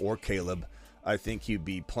 or Caleb. I think he'd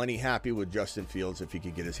be plenty happy with Justin Fields if he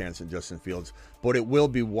could get his hands on Justin Fields. But it will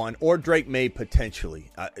be one, or Drake May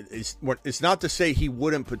potentially. It's not to say he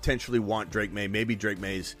wouldn't potentially want Drake May. Maybe Drake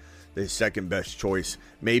May's the second best choice.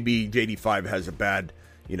 Maybe JD5 has a bad,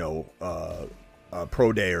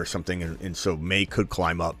 pro day or something, and so May could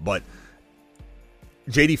climb up. But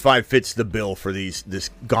JD5 fits the bill for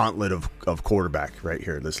this gauntlet of quarterback right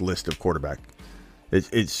here. This list of quarterback.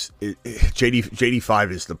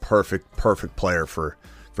 JD5 is the perfect player for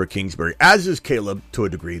Kingsbury, as is Caleb to a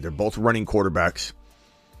degree. They're both running quarterbacks.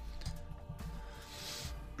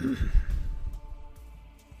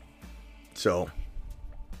 So,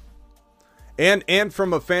 and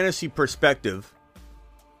from a fantasy perspective,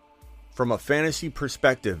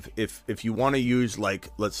 if you want to use, like,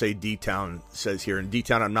 let's say D-Town says here, and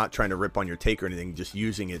D-Town, I'm not trying to rip on your take or anything, just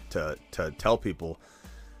using it to tell people.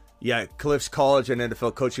 Yeah, Kliff's college and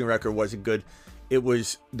NFL coaching record wasn't good. There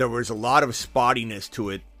was a lot of spottiness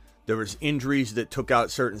to it. There was injuries that took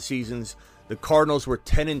out certain seasons. The Cardinals were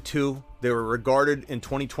 10-2. They were regarded in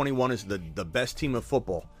 2021 as the best team of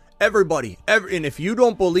football. And if you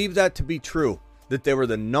don't believe that to be true, that they were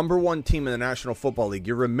the number one team in the National Football League,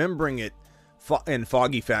 you're remembering it in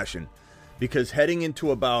foggy fashion. Because heading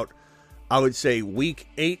into about, I would say, week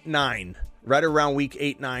 8-9, right around week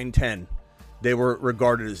 8, 9, 10, they were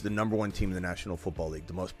regarded as the number one team in the National Football League.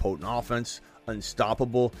 The most potent offense,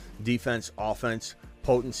 unstoppable defense, offense,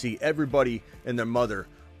 potency. Everybody and their mother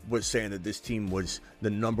was saying that this team was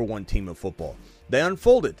the number one team of football. They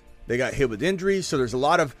unfolded. They got hit with injuries, so there's a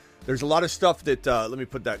lot of stuff that, let me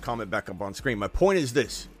put that comment back up on screen. My point is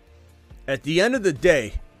this. At the end of the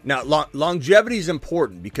day, now longevity is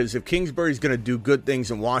important, because if Kingsbury's going to do good things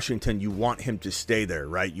in Washington, you want him to stay there,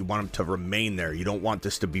 right? You want him to remain there. You don't want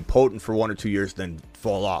this to be potent for 1 or 2 years, then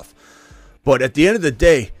fall off. But at the end of the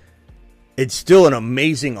day, it's still an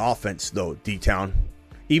amazing offense, though, D-Town.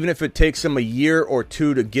 Even if it takes them a year or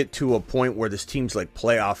two to get to a point where this team's like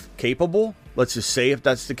playoff capable, let's just say if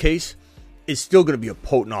that's the case, it's still going to be a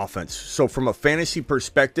potent offense. So from a fantasy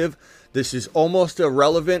perspective, this is almost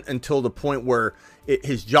irrelevant until the point where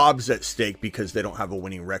his job's at stake because they don't have a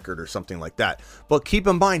winning record or something like that. But keep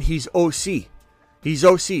in mind, he's OC. He's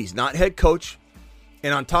OC. He's not head coach.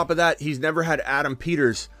 And on top of that, he's never had Adam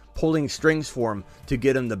Peters pulling strings for him to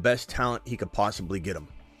get him the best talent he could possibly get him.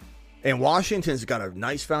 And Washington's got a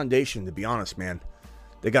nice foundation, to be honest, man.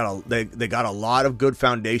 They got a lot of good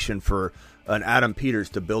foundation for an Adam Peters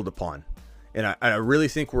to build upon. And I really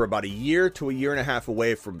think we're about a year to a year and a half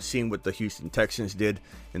away from seeing what the Houston Texans did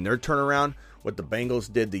in their turnaround, what the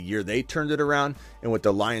Bengals did the year they turned it around, and what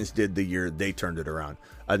the Lions did the year they turned it around.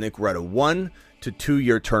 I think we're at a 1 to 2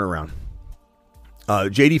 year turnaround.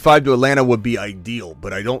 JD5 to Atlanta would be ideal,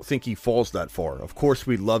 but I don't think he falls that far. Of course,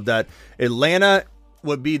 we'd love that. Atlanta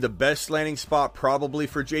would be the best landing spot probably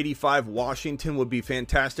for JD5. Washington would be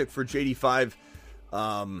fantastic for JD5.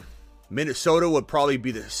 Minnesota would probably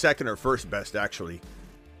be the second or first best, actually.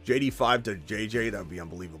 JD5 to JJ, that would be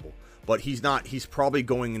unbelievable. But he's not. He's probably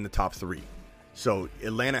going in the top 3. So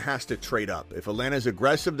Atlanta has to trade up. If Atlanta's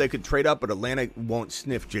aggressive, they could trade up, but Atlanta won't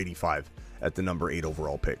sniff JD5 at the number 8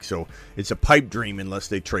 overall pick. So it's a pipe dream unless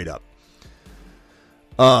they trade up.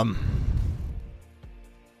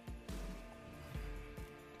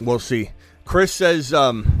 We'll see. Chris says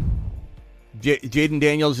Jaden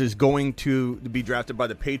Daniels is going to be drafted by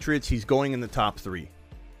the Patriots. He's going in the top 3.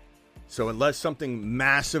 So unless something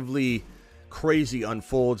massively crazy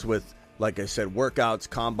unfolds with, like I said, workouts,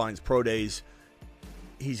 combines, pro days,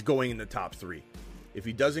 he's going in the top 3. If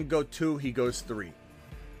he doesn't go 2, he goes 3.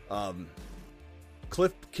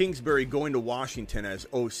 Kliff Kingsbury going to Washington as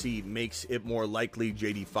OC makes it more likely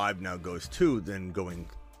JD5 now goes 2 than going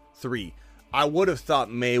 3. I would have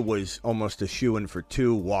thought May was almost a shoo-in for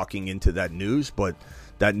 2 walking into that news, but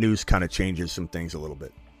that news kind of changes some things a little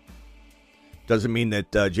bit. Doesn't mean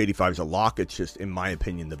that JD5 is a lock. It's just, in my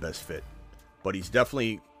opinion, the best fit. But he's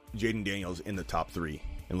definitely Jaden Daniels in the top 3,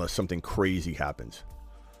 unless something crazy happens.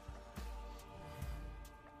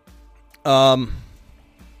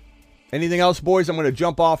 Anything else, boys? I'm going to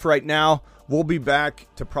jump off right now. We'll be back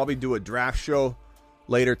to probably do a draft show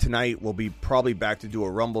later tonight. We'll be probably back to do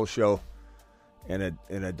a Rumble show and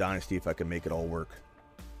a Dynasty if I can make it all work.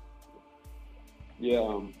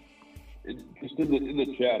 Yeah, just in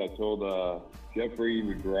the chat, I told Jeffrey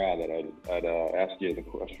McGrath that I'd ask you the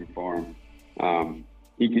question for him.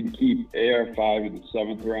 He could keep AR5 in the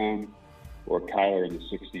 7th round or Kyler in the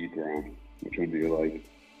 16th round. Which one do you like?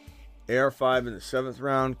 AR5 in the 7th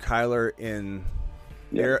round, Kyler in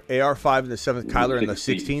AR5 in the 7th, Kyler in the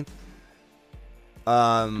 16th.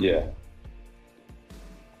 Yeah.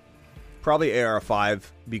 Probably AR5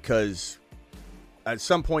 because at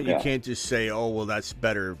some point you can't just say, oh, well, that's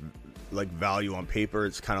better like value on paper.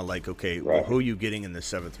 It's kind of like, okay, well, who are you getting in the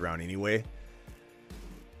 7th round anyway?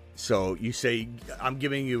 So you say, I'm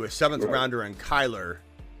giving you a 7th rounder and Kyler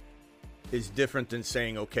is different than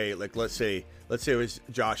saying, okay, like let's say it was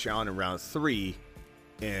Josh Allen in round 3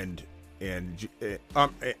 and it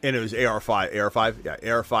was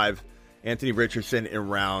AR5, Anthony Richardson in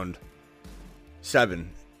round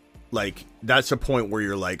 7. Like, that's a point where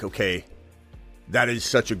you're like, okay, that is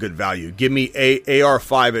such a good value. Give me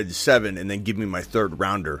AR5 at 7 and then give me my 3rd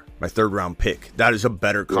round pick. That is a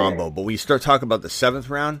better combo. But when you start talking about the 7th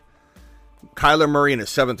round, Kyler Murray in a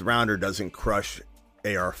 7th rounder doesn't crush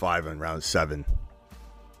AR5 in round 7.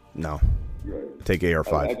 No. Take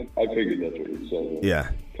AR5. I figured that's what you said.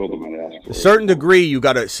 Yeah. Told him I'd ask for a certain degree, you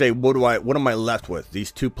got to say, what am I left with?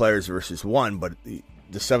 These 2 players versus 1, but the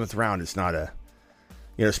 7th round is not a,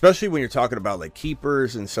 especially when you're talking about like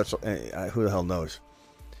keepers and such. Who the hell knows?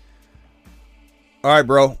 All right,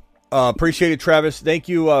 bro. Appreciate it, Travis. Thank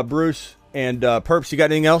you, Bruce and Perps. You got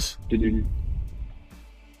anything else? Did you?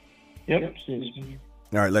 Yep.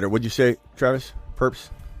 All right, later. What'd you say, Travis?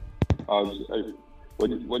 Perps? What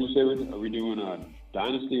did you say? Are we doing a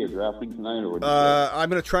Dynasty or drafting tonight? Or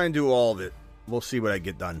I'm going to try and do all of it. We'll see what I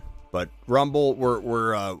get done. But Rumble,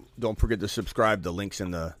 we're don't forget to subscribe. The link's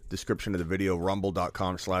in the description of the video,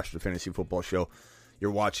 rumble.com/The Fantasy Football Show.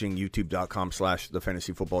 You're watching youtube.com/The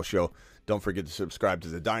Fantasy Football Show. Don't forget to subscribe to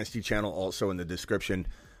the Dynasty channel, also in the description.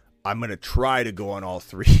 I'm going to try to go on all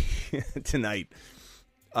 3 tonight.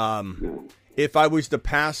 If I was to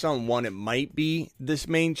pass on one, it might be this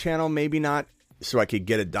main channel, maybe not, so I could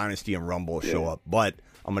get a Dynasty and Rumble show up. But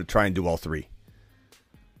I'm going to try and do all 3.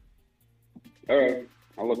 All right.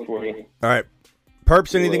 I'll look for you. All right.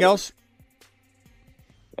 Perps, anything else?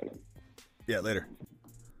 Yeah, later.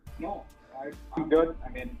 No, I'm good. I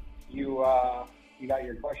mean, you got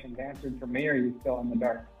your questions answered for me, or are you still in the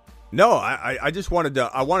dark? No, I just wanted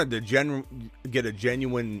to get a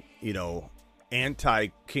genuine,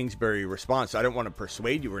 anti-Kingsbury response. I didn't want to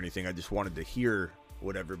persuade you or anything. I just wanted to hear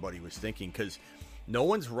what everybody was thinking, because no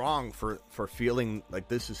one's wrong for feeling like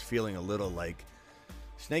this is feeling a little like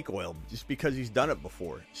snake oil just because he's done it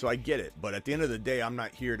before. So I get it, but at the end of the day, I'm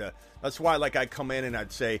not here to. That's why, like, I come in and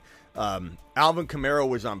I'd say Alvin Kamara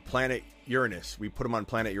was on planet Uranus. We put him on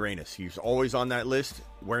planet Uranus. He's always on that list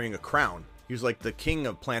wearing a crown. He was like the king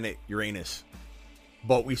of planet Uranus,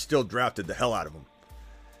 but we still drafted the hell out of him.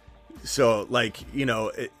 So, like,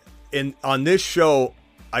 on this show,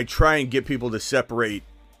 I try and get people to separate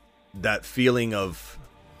that feeling of,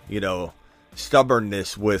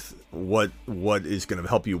 stubbornness with what is going to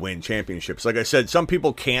help you win championships. Like I said, some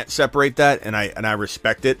people can't separate that, and I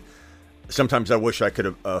respect it. Sometimes I wish I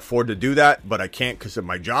could afford to do that, but I can't because of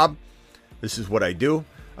my job. This is what I do.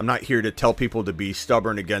 I'm not here to tell people to be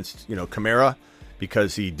stubborn against, Kamara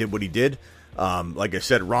because he did what he did. Like I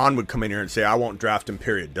said, Ron would come in here and say, I won't draft him,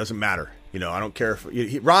 period. Doesn't matter. I don't care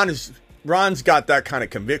if Ron's got that kind of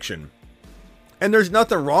conviction, and there's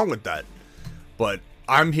nothing wrong with that. But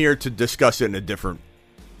I'm here to discuss it in a different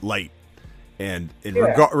light, and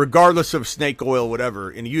regardless of snake oil, whatever.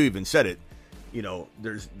 And you even said it.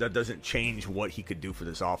 That doesn't change what he could do for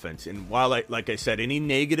this offense. And while, like I said, any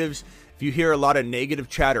negatives, if you hear a lot of negative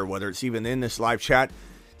chatter, whether it's even in this live chat,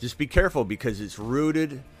 just be careful because it's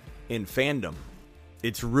rooted in fandom.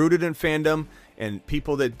 It's rooted in fandom, and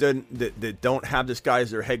people that don't have this guy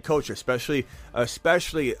as their head coach, especially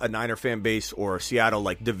a Niner fan base or a Seattle,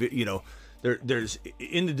 there's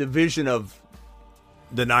in the division of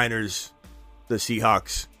the Niners, the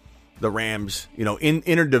Seahawks, the Rams, in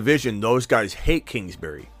interdivision, those guys hate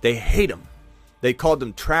Kingsbury. They hate him. They called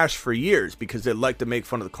them trash for years because they like to make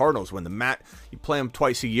fun of the Cardinals. When you play them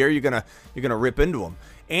twice a year, you're gonna rip into them.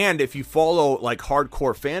 And if you follow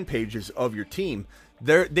hardcore fan pages of your team,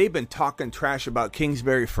 they've been talking trash about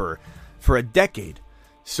Kingsbury for a decade.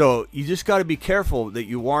 So you just got to be careful that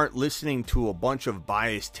you aren't listening to a bunch of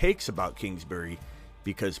biased takes about Kingsbury,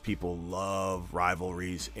 because people love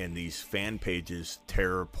rivalries, and these fan pages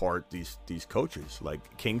tear apart these coaches.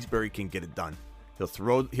 Like, Kingsbury can get it done.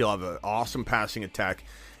 He'll have an awesome passing attack.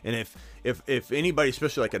 And if anybody,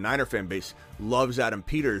 especially like a Niner fan base, loves Adam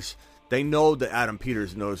Peters, they know that Adam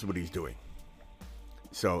Peters knows what he's doing.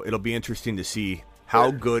 So it'll be interesting to see how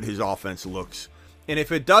good his offense looks. And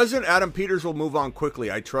if it doesn't, Adam Peters will move on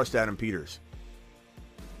quickly. I trust Adam Peters.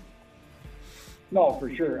 No,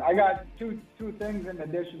 for sure. I got two things in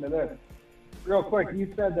addition to this. Real quick,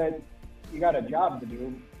 you said that you got a job to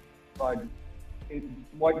do, but is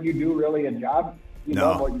what you do really a job? You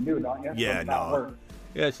know what you do, don't you? Yeah, so it's not work.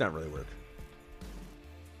 Yeah, it's not really work.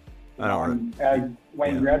 As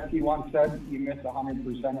Wayne Gretzky once said, you miss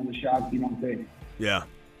 100% of the shots you don't take. Yeah.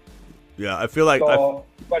 Yeah, I feel like...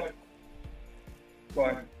 But go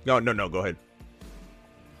ahead. No, go ahead.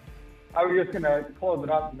 I was just going to close it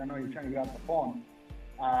up because I know you're trying to get off the phone.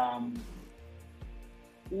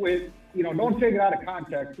 Don't take it out of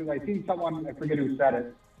context, because I seen someone, I forget who said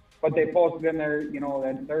it, but they posted in there,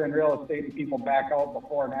 that they're in real estate and people back out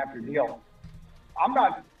before and after deals. I'm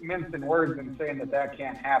not mincing words and saying that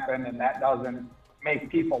can't happen and that doesn't make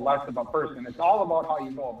people less of a person. It's all about how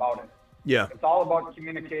you go about it. Yeah. It's all about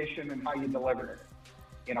communication and how you deliver it.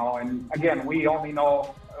 And again, we only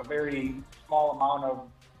know a very small amount of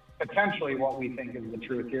potentially what we think is the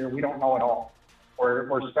truth here. We don't know it all.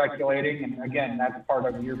 We're speculating, and again, that's part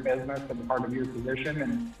of your business and part of your position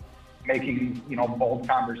and making, bold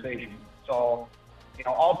conversations. So,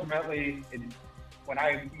 ultimately, when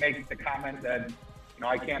I make the comment that,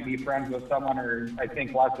 I can't be friends with someone or I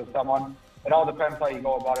think less of someone, it all depends how you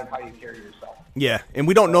go about it, how you carry yourself. Yeah, and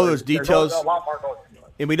we don't know those details. There's a lot more goes into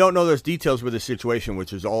it. And we don't know those details with the situation,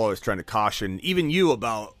 which is all I was trying to caution even you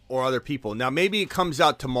about, or other people. Now, maybe it comes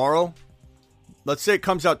out tomorrow. Let's say it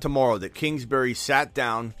comes out tomorrow that Kingsbury sat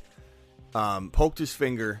down, poked his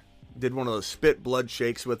finger, did one of those spit blood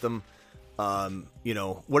shakes with him,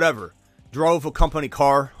 whatever. Drove a company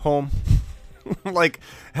car home,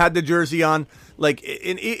 had the jersey on,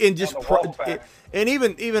 and just and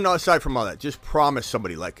even aside from all that, just promise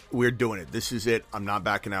somebody, we're doing it. This is it. I'm not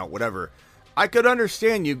backing out. Whatever. I could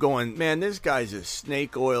understand you going, man, this guy's a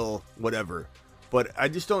snake oil, whatever. But I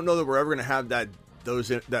just don't know that we're ever going to have that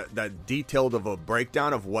detailed of a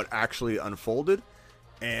breakdown of what actually unfolded.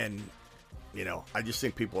 And, I just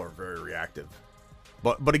think people are very reactive.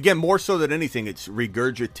 But again, more so than anything, it's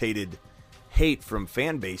regurgitated hate from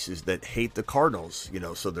fan bases that hate the Cardinals,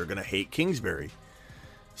 so they're going to hate Kingsbury.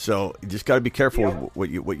 So you just got to be careful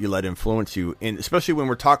with what you let influence you. And especially when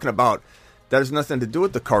we're talking about that has nothing to do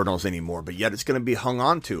with the Cardinals anymore, but yet it's going to be hung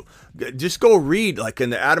on to. Just go read, in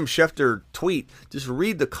the Adam Schefter tweet, just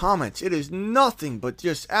read the comments. It is nothing but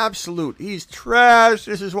just absolute. He's trash.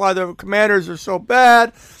 This is why the Commanders are so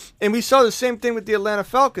bad. And we saw the same thing with the Atlanta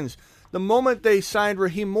Falcons. The moment they signed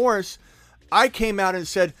Raheem Morris, I came out and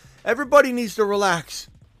said, everybody needs to relax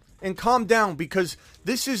and calm down because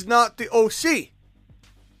this is not the OC.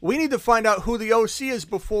 We need to find out who the OC is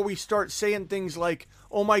before we start saying things like,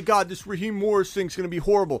 oh my God, this Raheem Morris thing's going to be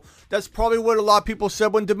horrible. That's probably what a lot of people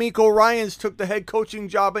said when D'Amico Ryans took the head coaching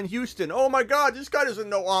job in Houston. Oh my God, this guy doesn't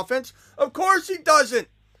know offense. Of course he doesn't.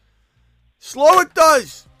 Slow it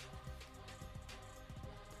does.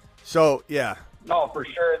 So, yeah. No, for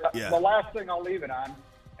sure. Yeah. The last thing I'll leave it on,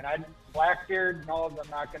 and Blackbeard knows I'm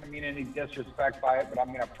not going to mean any disrespect by it, but I'm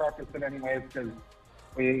going to preface it anyways because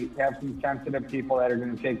we have some sensitive people that are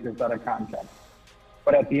going to take this out of context.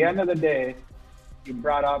 But at the end of the day, you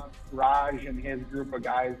brought up Raj and his group of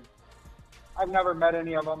guys. I've never met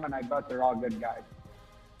any of them, and I bet they're all good guys.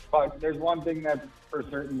 But there's one thing that's for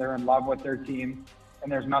certain: they're in love with their team,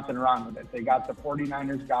 and there's nothing wrong with it. They got the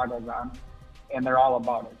 49ers goggles on, and they're all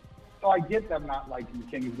about it. So I get them not liking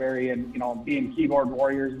Kingsbury and, being keyboard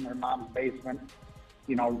warriors in their mom's basement,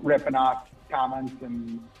 ripping off comments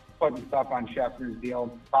and putting stuff on Scheffner's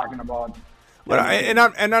deal, talking about. But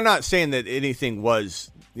I'm not saying that anything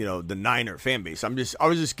was, the Niner fan base. I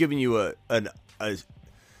was just giving you a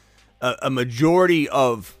majority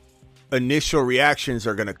of initial reactions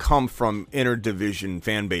are going to come from interdivision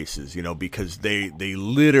fan bases, because they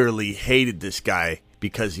literally hated this guy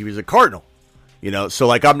because he was a Cardinal. So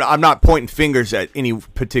like I'm not pointing fingers at any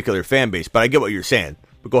particular fan base, but I get what you're saying.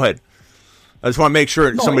 But go ahead. I just want to make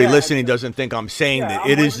sure somebody listening doesn't think I'm saying that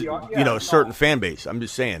it is, a certain fan base. I'm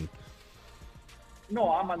just saying.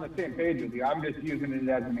 No, I'm on the same page with you. I'm just using it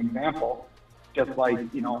as an example. Just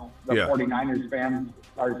like, the 49ers fans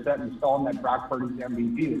are set in stone that Brock Purdy's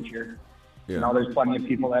MVP this year. Yeah. There's plenty of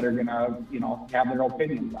people that are going to, have their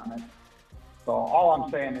opinions on it. So all I'm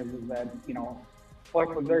saying is that,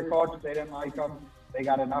 Kliff was their coach. They didn't like him. They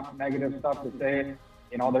got enough negative stuff to say.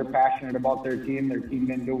 They're passionate about their team. Their team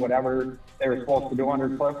didn't do whatever they were supposed to do under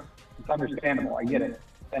Kliff. It's understandable. I get it.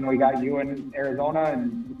 Then we got you in Arizona,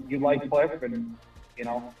 and you like Kliff, and,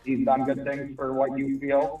 he's done good things for what you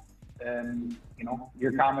feel. And,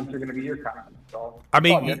 your comments are going to be your comments. So I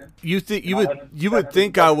mean, you would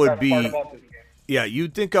think I would be. Yeah,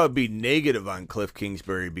 you'd think I would be negative on Kliff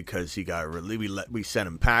Kingsbury because he got we sent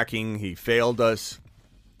him packing. He failed us.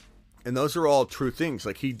 And those are all true things.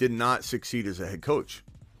 Like, he did not succeed as a head coach.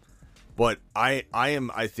 But I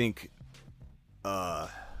think, I'm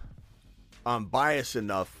biased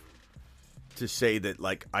enough to say that,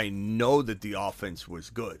 like, I know that the offense was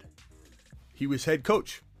good. He was head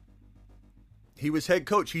coach. He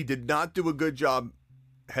did not do a good job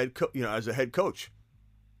as a head coach.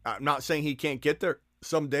 I'm not saying he can't get there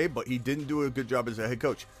someday, but he didn't do a good job as a head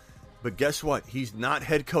coach. But guess what? He's not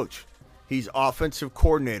head coach. He's offensive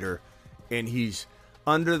coordinator, and he's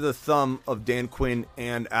under the thumb of Dan Quinn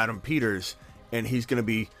and Adam Peters, and he's going to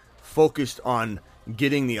be focused on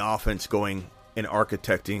getting the offense going and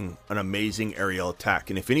architecting an amazing aerial attack.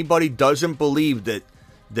 And if anybody doesn't believe that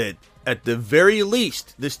at the very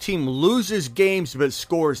least this team loses games but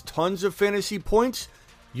scores tons of fantasy points,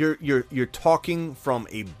 you're talking from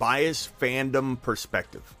a biased fandom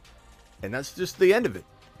perspective. And that's just the end of it.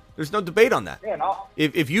 There's no debate on that.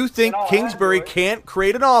 If you think Kingsbury can't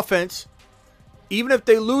create an offense, even if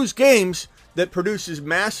they lose games that produces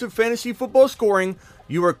massive fantasy football scoring,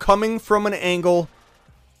 you are coming from an angle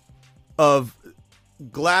of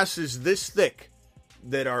glasses this thick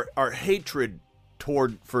that are hatred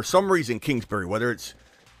toward, for some reason, Kingsbury. Whether it's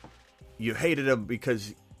you hated him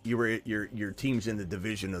because your team's in the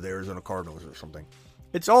division of the Arizona Cardinals or something.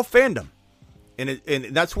 It's all fandom. And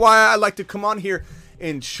that's why I like to come on here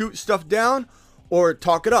and shoot stuff down or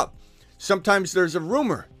talk it up. Sometimes there's a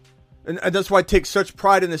rumor. And that's why I take such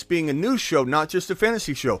pride in this being a news show, not just a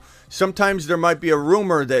fantasy show. Sometimes there might be a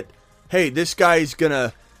rumor that, hey, this guy's going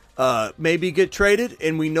to maybe get traded,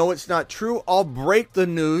 and we know it's not true. I'll break the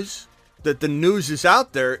news that the news is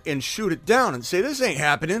out there and shoot it down and say, this ain't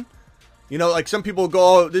happening. Like some people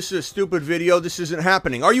go, oh, this is a stupid video. This isn't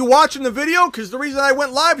happening. Are you watching the video? Because the reason I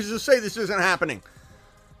went live is to say this isn't happening.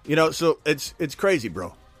 So it's crazy,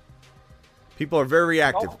 bro. People are very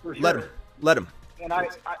reactive. Oh, for sure. Let them. And I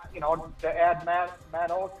to add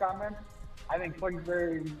Matt O's comment, I think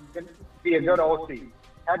Kingsbury could be a good OC.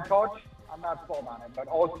 Head coach, I'm not sold on it, but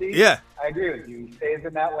OC, yeah, I agree with you. He stays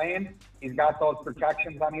in that lane. He's got those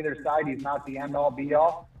protections on either side. He's not the end-all,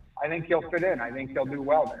 be-all. I think he'll fit in. I think he'll do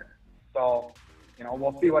well there. So,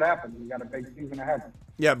 we'll see what happens. We've got a big season ahead.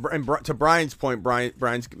 Yeah, and to Brian's point, Brian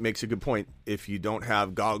makes a good point. If you don't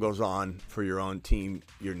have goggles on for your own team,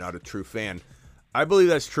 you're not a true fan. I believe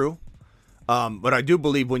that's true. But I do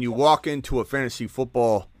believe when you walk into a fantasy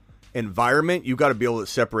football environment, you got to be able to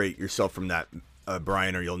separate yourself from that,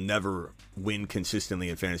 Brian, or you'll never win consistently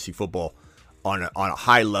in fantasy football on a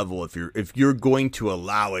high level. If you're going to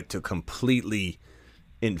allow it to completely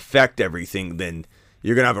infect everything, then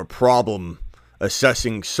you're going to have a problem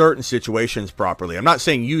assessing certain situations properly. I'm not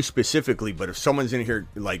saying you specifically, but if someone's in here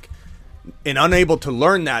and unable to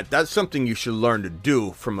learn that, that's something you should learn to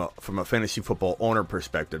do from a fantasy football owner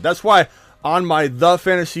perspective. That's why on my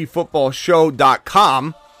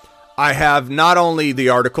thefantasyfootballshow.com, I have not only the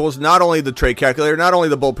articles, not only the trade calculator, not only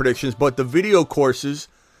the bold predictions, but the video courses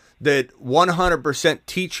that 100%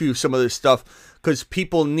 teach you some of this stuff, because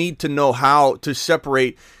people need to know how to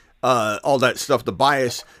separate all that stuff, the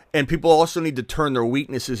bias, and people also need to turn their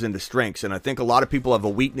weaknesses into strengths. And I think a lot of people have a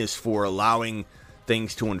weakness for allowing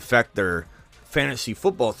things to infect their fantasy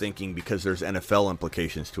football thinking because there's NFL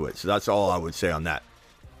implications to it. So that's all I would say on that.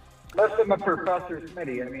 Listen to Professor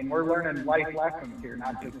Smitty. I mean, we're learning life lessons here,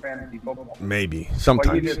 not just fantasy football. Maybe. Sometimes.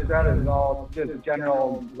 What you just said is all just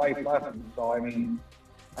general life lessons. So, I mean,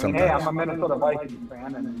 hey, I'm a Minnesota Vikings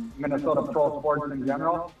fan and Minnesota pro sports in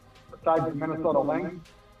general. Besides the Minnesota Lynx,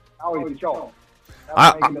 always choke.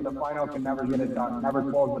 Making it to the final can never get it done. Never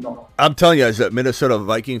close the door. I'm telling you, as a Minnesota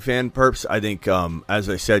Viking fan, Perps, I think, as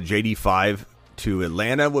I said, JD5 to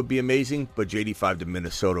Atlanta would be amazing, but JD5 to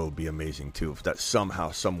Minnesota would be amazing too, if that somehow,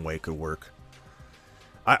 some way could work.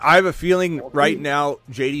 I have a feeling right now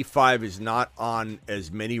JD5 is not on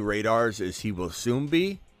as many radars as he will soon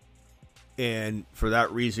be, and for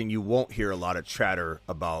that reason, you won't hear a lot of chatter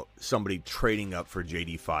about somebody trading up for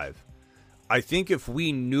JD5. I think if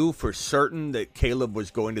we knew for certain that Caleb was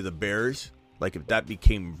going to the Bears, like if that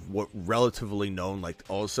became what relatively known, like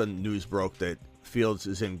all of a sudden news broke that Fields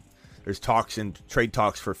is in, there's talks and trade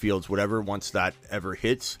talks for Fields, whatever, once that ever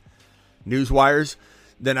hits news wires,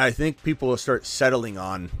 then I think people will start settling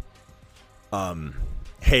on,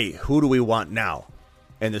 hey, who do we want now?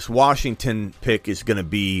 And this Washington pick is going to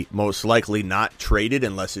be most likely not traded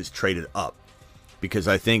unless it's traded up, because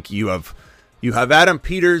I think you have Adam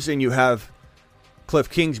Peters and you have Kliff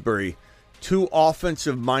Kingsbury, two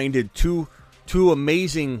offensive-minded, two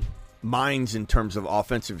amazing minds in terms of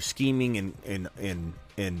offensive scheming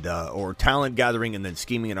and or talent gathering and then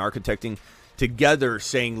scheming and architecting together,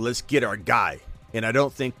 saying let's get our guy. And I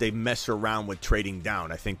don't think they mess around with trading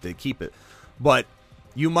down. I think they keep it. But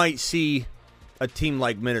you might see a team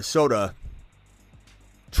like Minnesota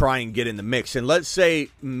try and get in the mix. And let's say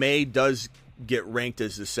May does get ranked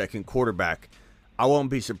as the second quarterback. I won't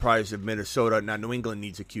be surprised if Minnesota, now New England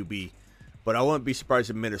needs a QB, but I won't be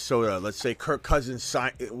surprised if Minnesota, let's say Kirk Cousins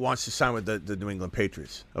wants to sign with the New England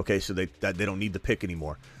Patriots, okay, so they don't need the pick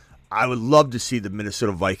anymore. I would love to see the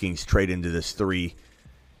Minnesota Vikings trade into this 3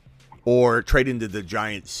 or trade into the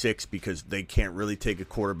Giants 6 because they can't really take a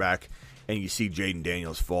quarterback, and you see Jaden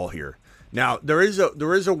Daniels fall here. Now, there is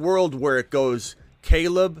a world where it goes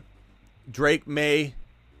Caleb, Drake May,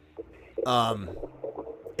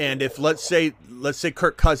 and if let's say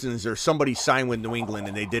Kirk Cousins or somebody signed with New England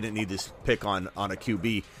and they didn't need this pick on a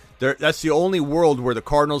QB, that's the only world where the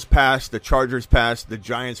Cardinals pass, the Chargers pass, the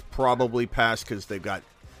Giants probably pass because they've got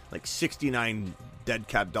like 69 dead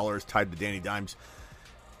cap dollars tied to Danny Dimes.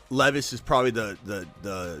 Levis is probably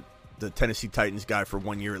the Tennessee Titans guy for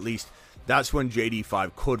 1 year at least. That's when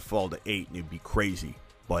JD5 could fall to 8 and it'd be crazy,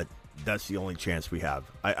 but that's the only chance we have.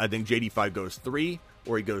 I think JD5 goes 3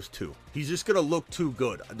 or he goes 2. He's just going to look too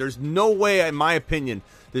good. There's no way, in my opinion,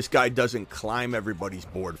 this guy doesn't climb everybody's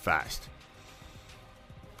board fast.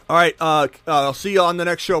 All right, I'll see you on the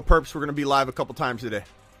next show, Perps. We're going to be live a couple times today.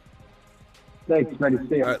 Thanks, ready to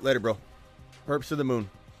see you. All right, later, bro. Perps to the moon.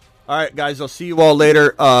 All right, guys, I'll see you all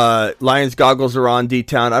later. Lions goggles are on,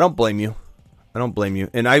 D-Town. I don't blame you.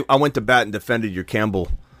 And I went to bat and defended your Campbell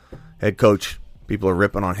head coach. People are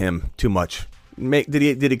ripping on him too much. Did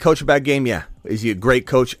he coach a bad game? Yeah. Is he a great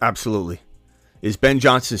coach? Absolutely. Is Ben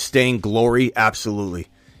Johnson staying glory? Absolutely.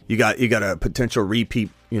 You got a potential repeat,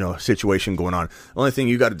 situation going on. The only thing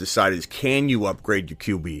you got to decide is, can you upgrade your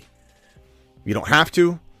QB? You don't have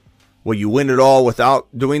to. Will you win it all without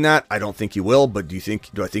doing that? I don't think you will, but do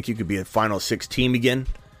I think you could be a Final 6 team again?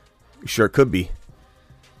 You sure could be.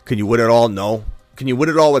 Can you win it all? No. Can you win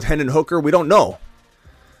it all with Hendon Hooker? We don't know.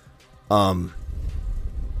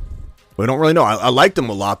 We don't really know. I liked him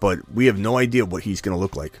a lot, but we have no idea what he's going to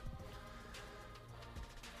look like.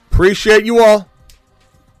 Appreciate you all.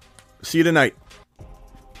 See you tonight.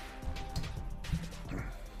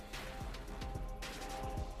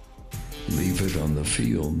 Leave it on the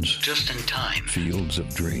fields. Just in time. Fields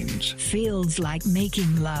of dreams. Fields like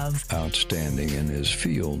making love. Outstanding in his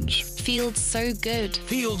fields. Fields so good.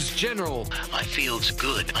 Fields general. My field's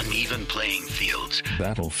good. Uneven playing fields.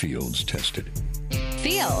 Battlefields tested.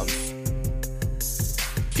 Fields.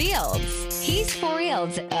 He's for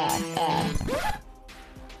reals.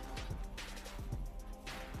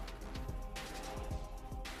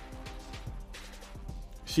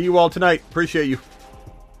 See you all tonight. Appreciate you.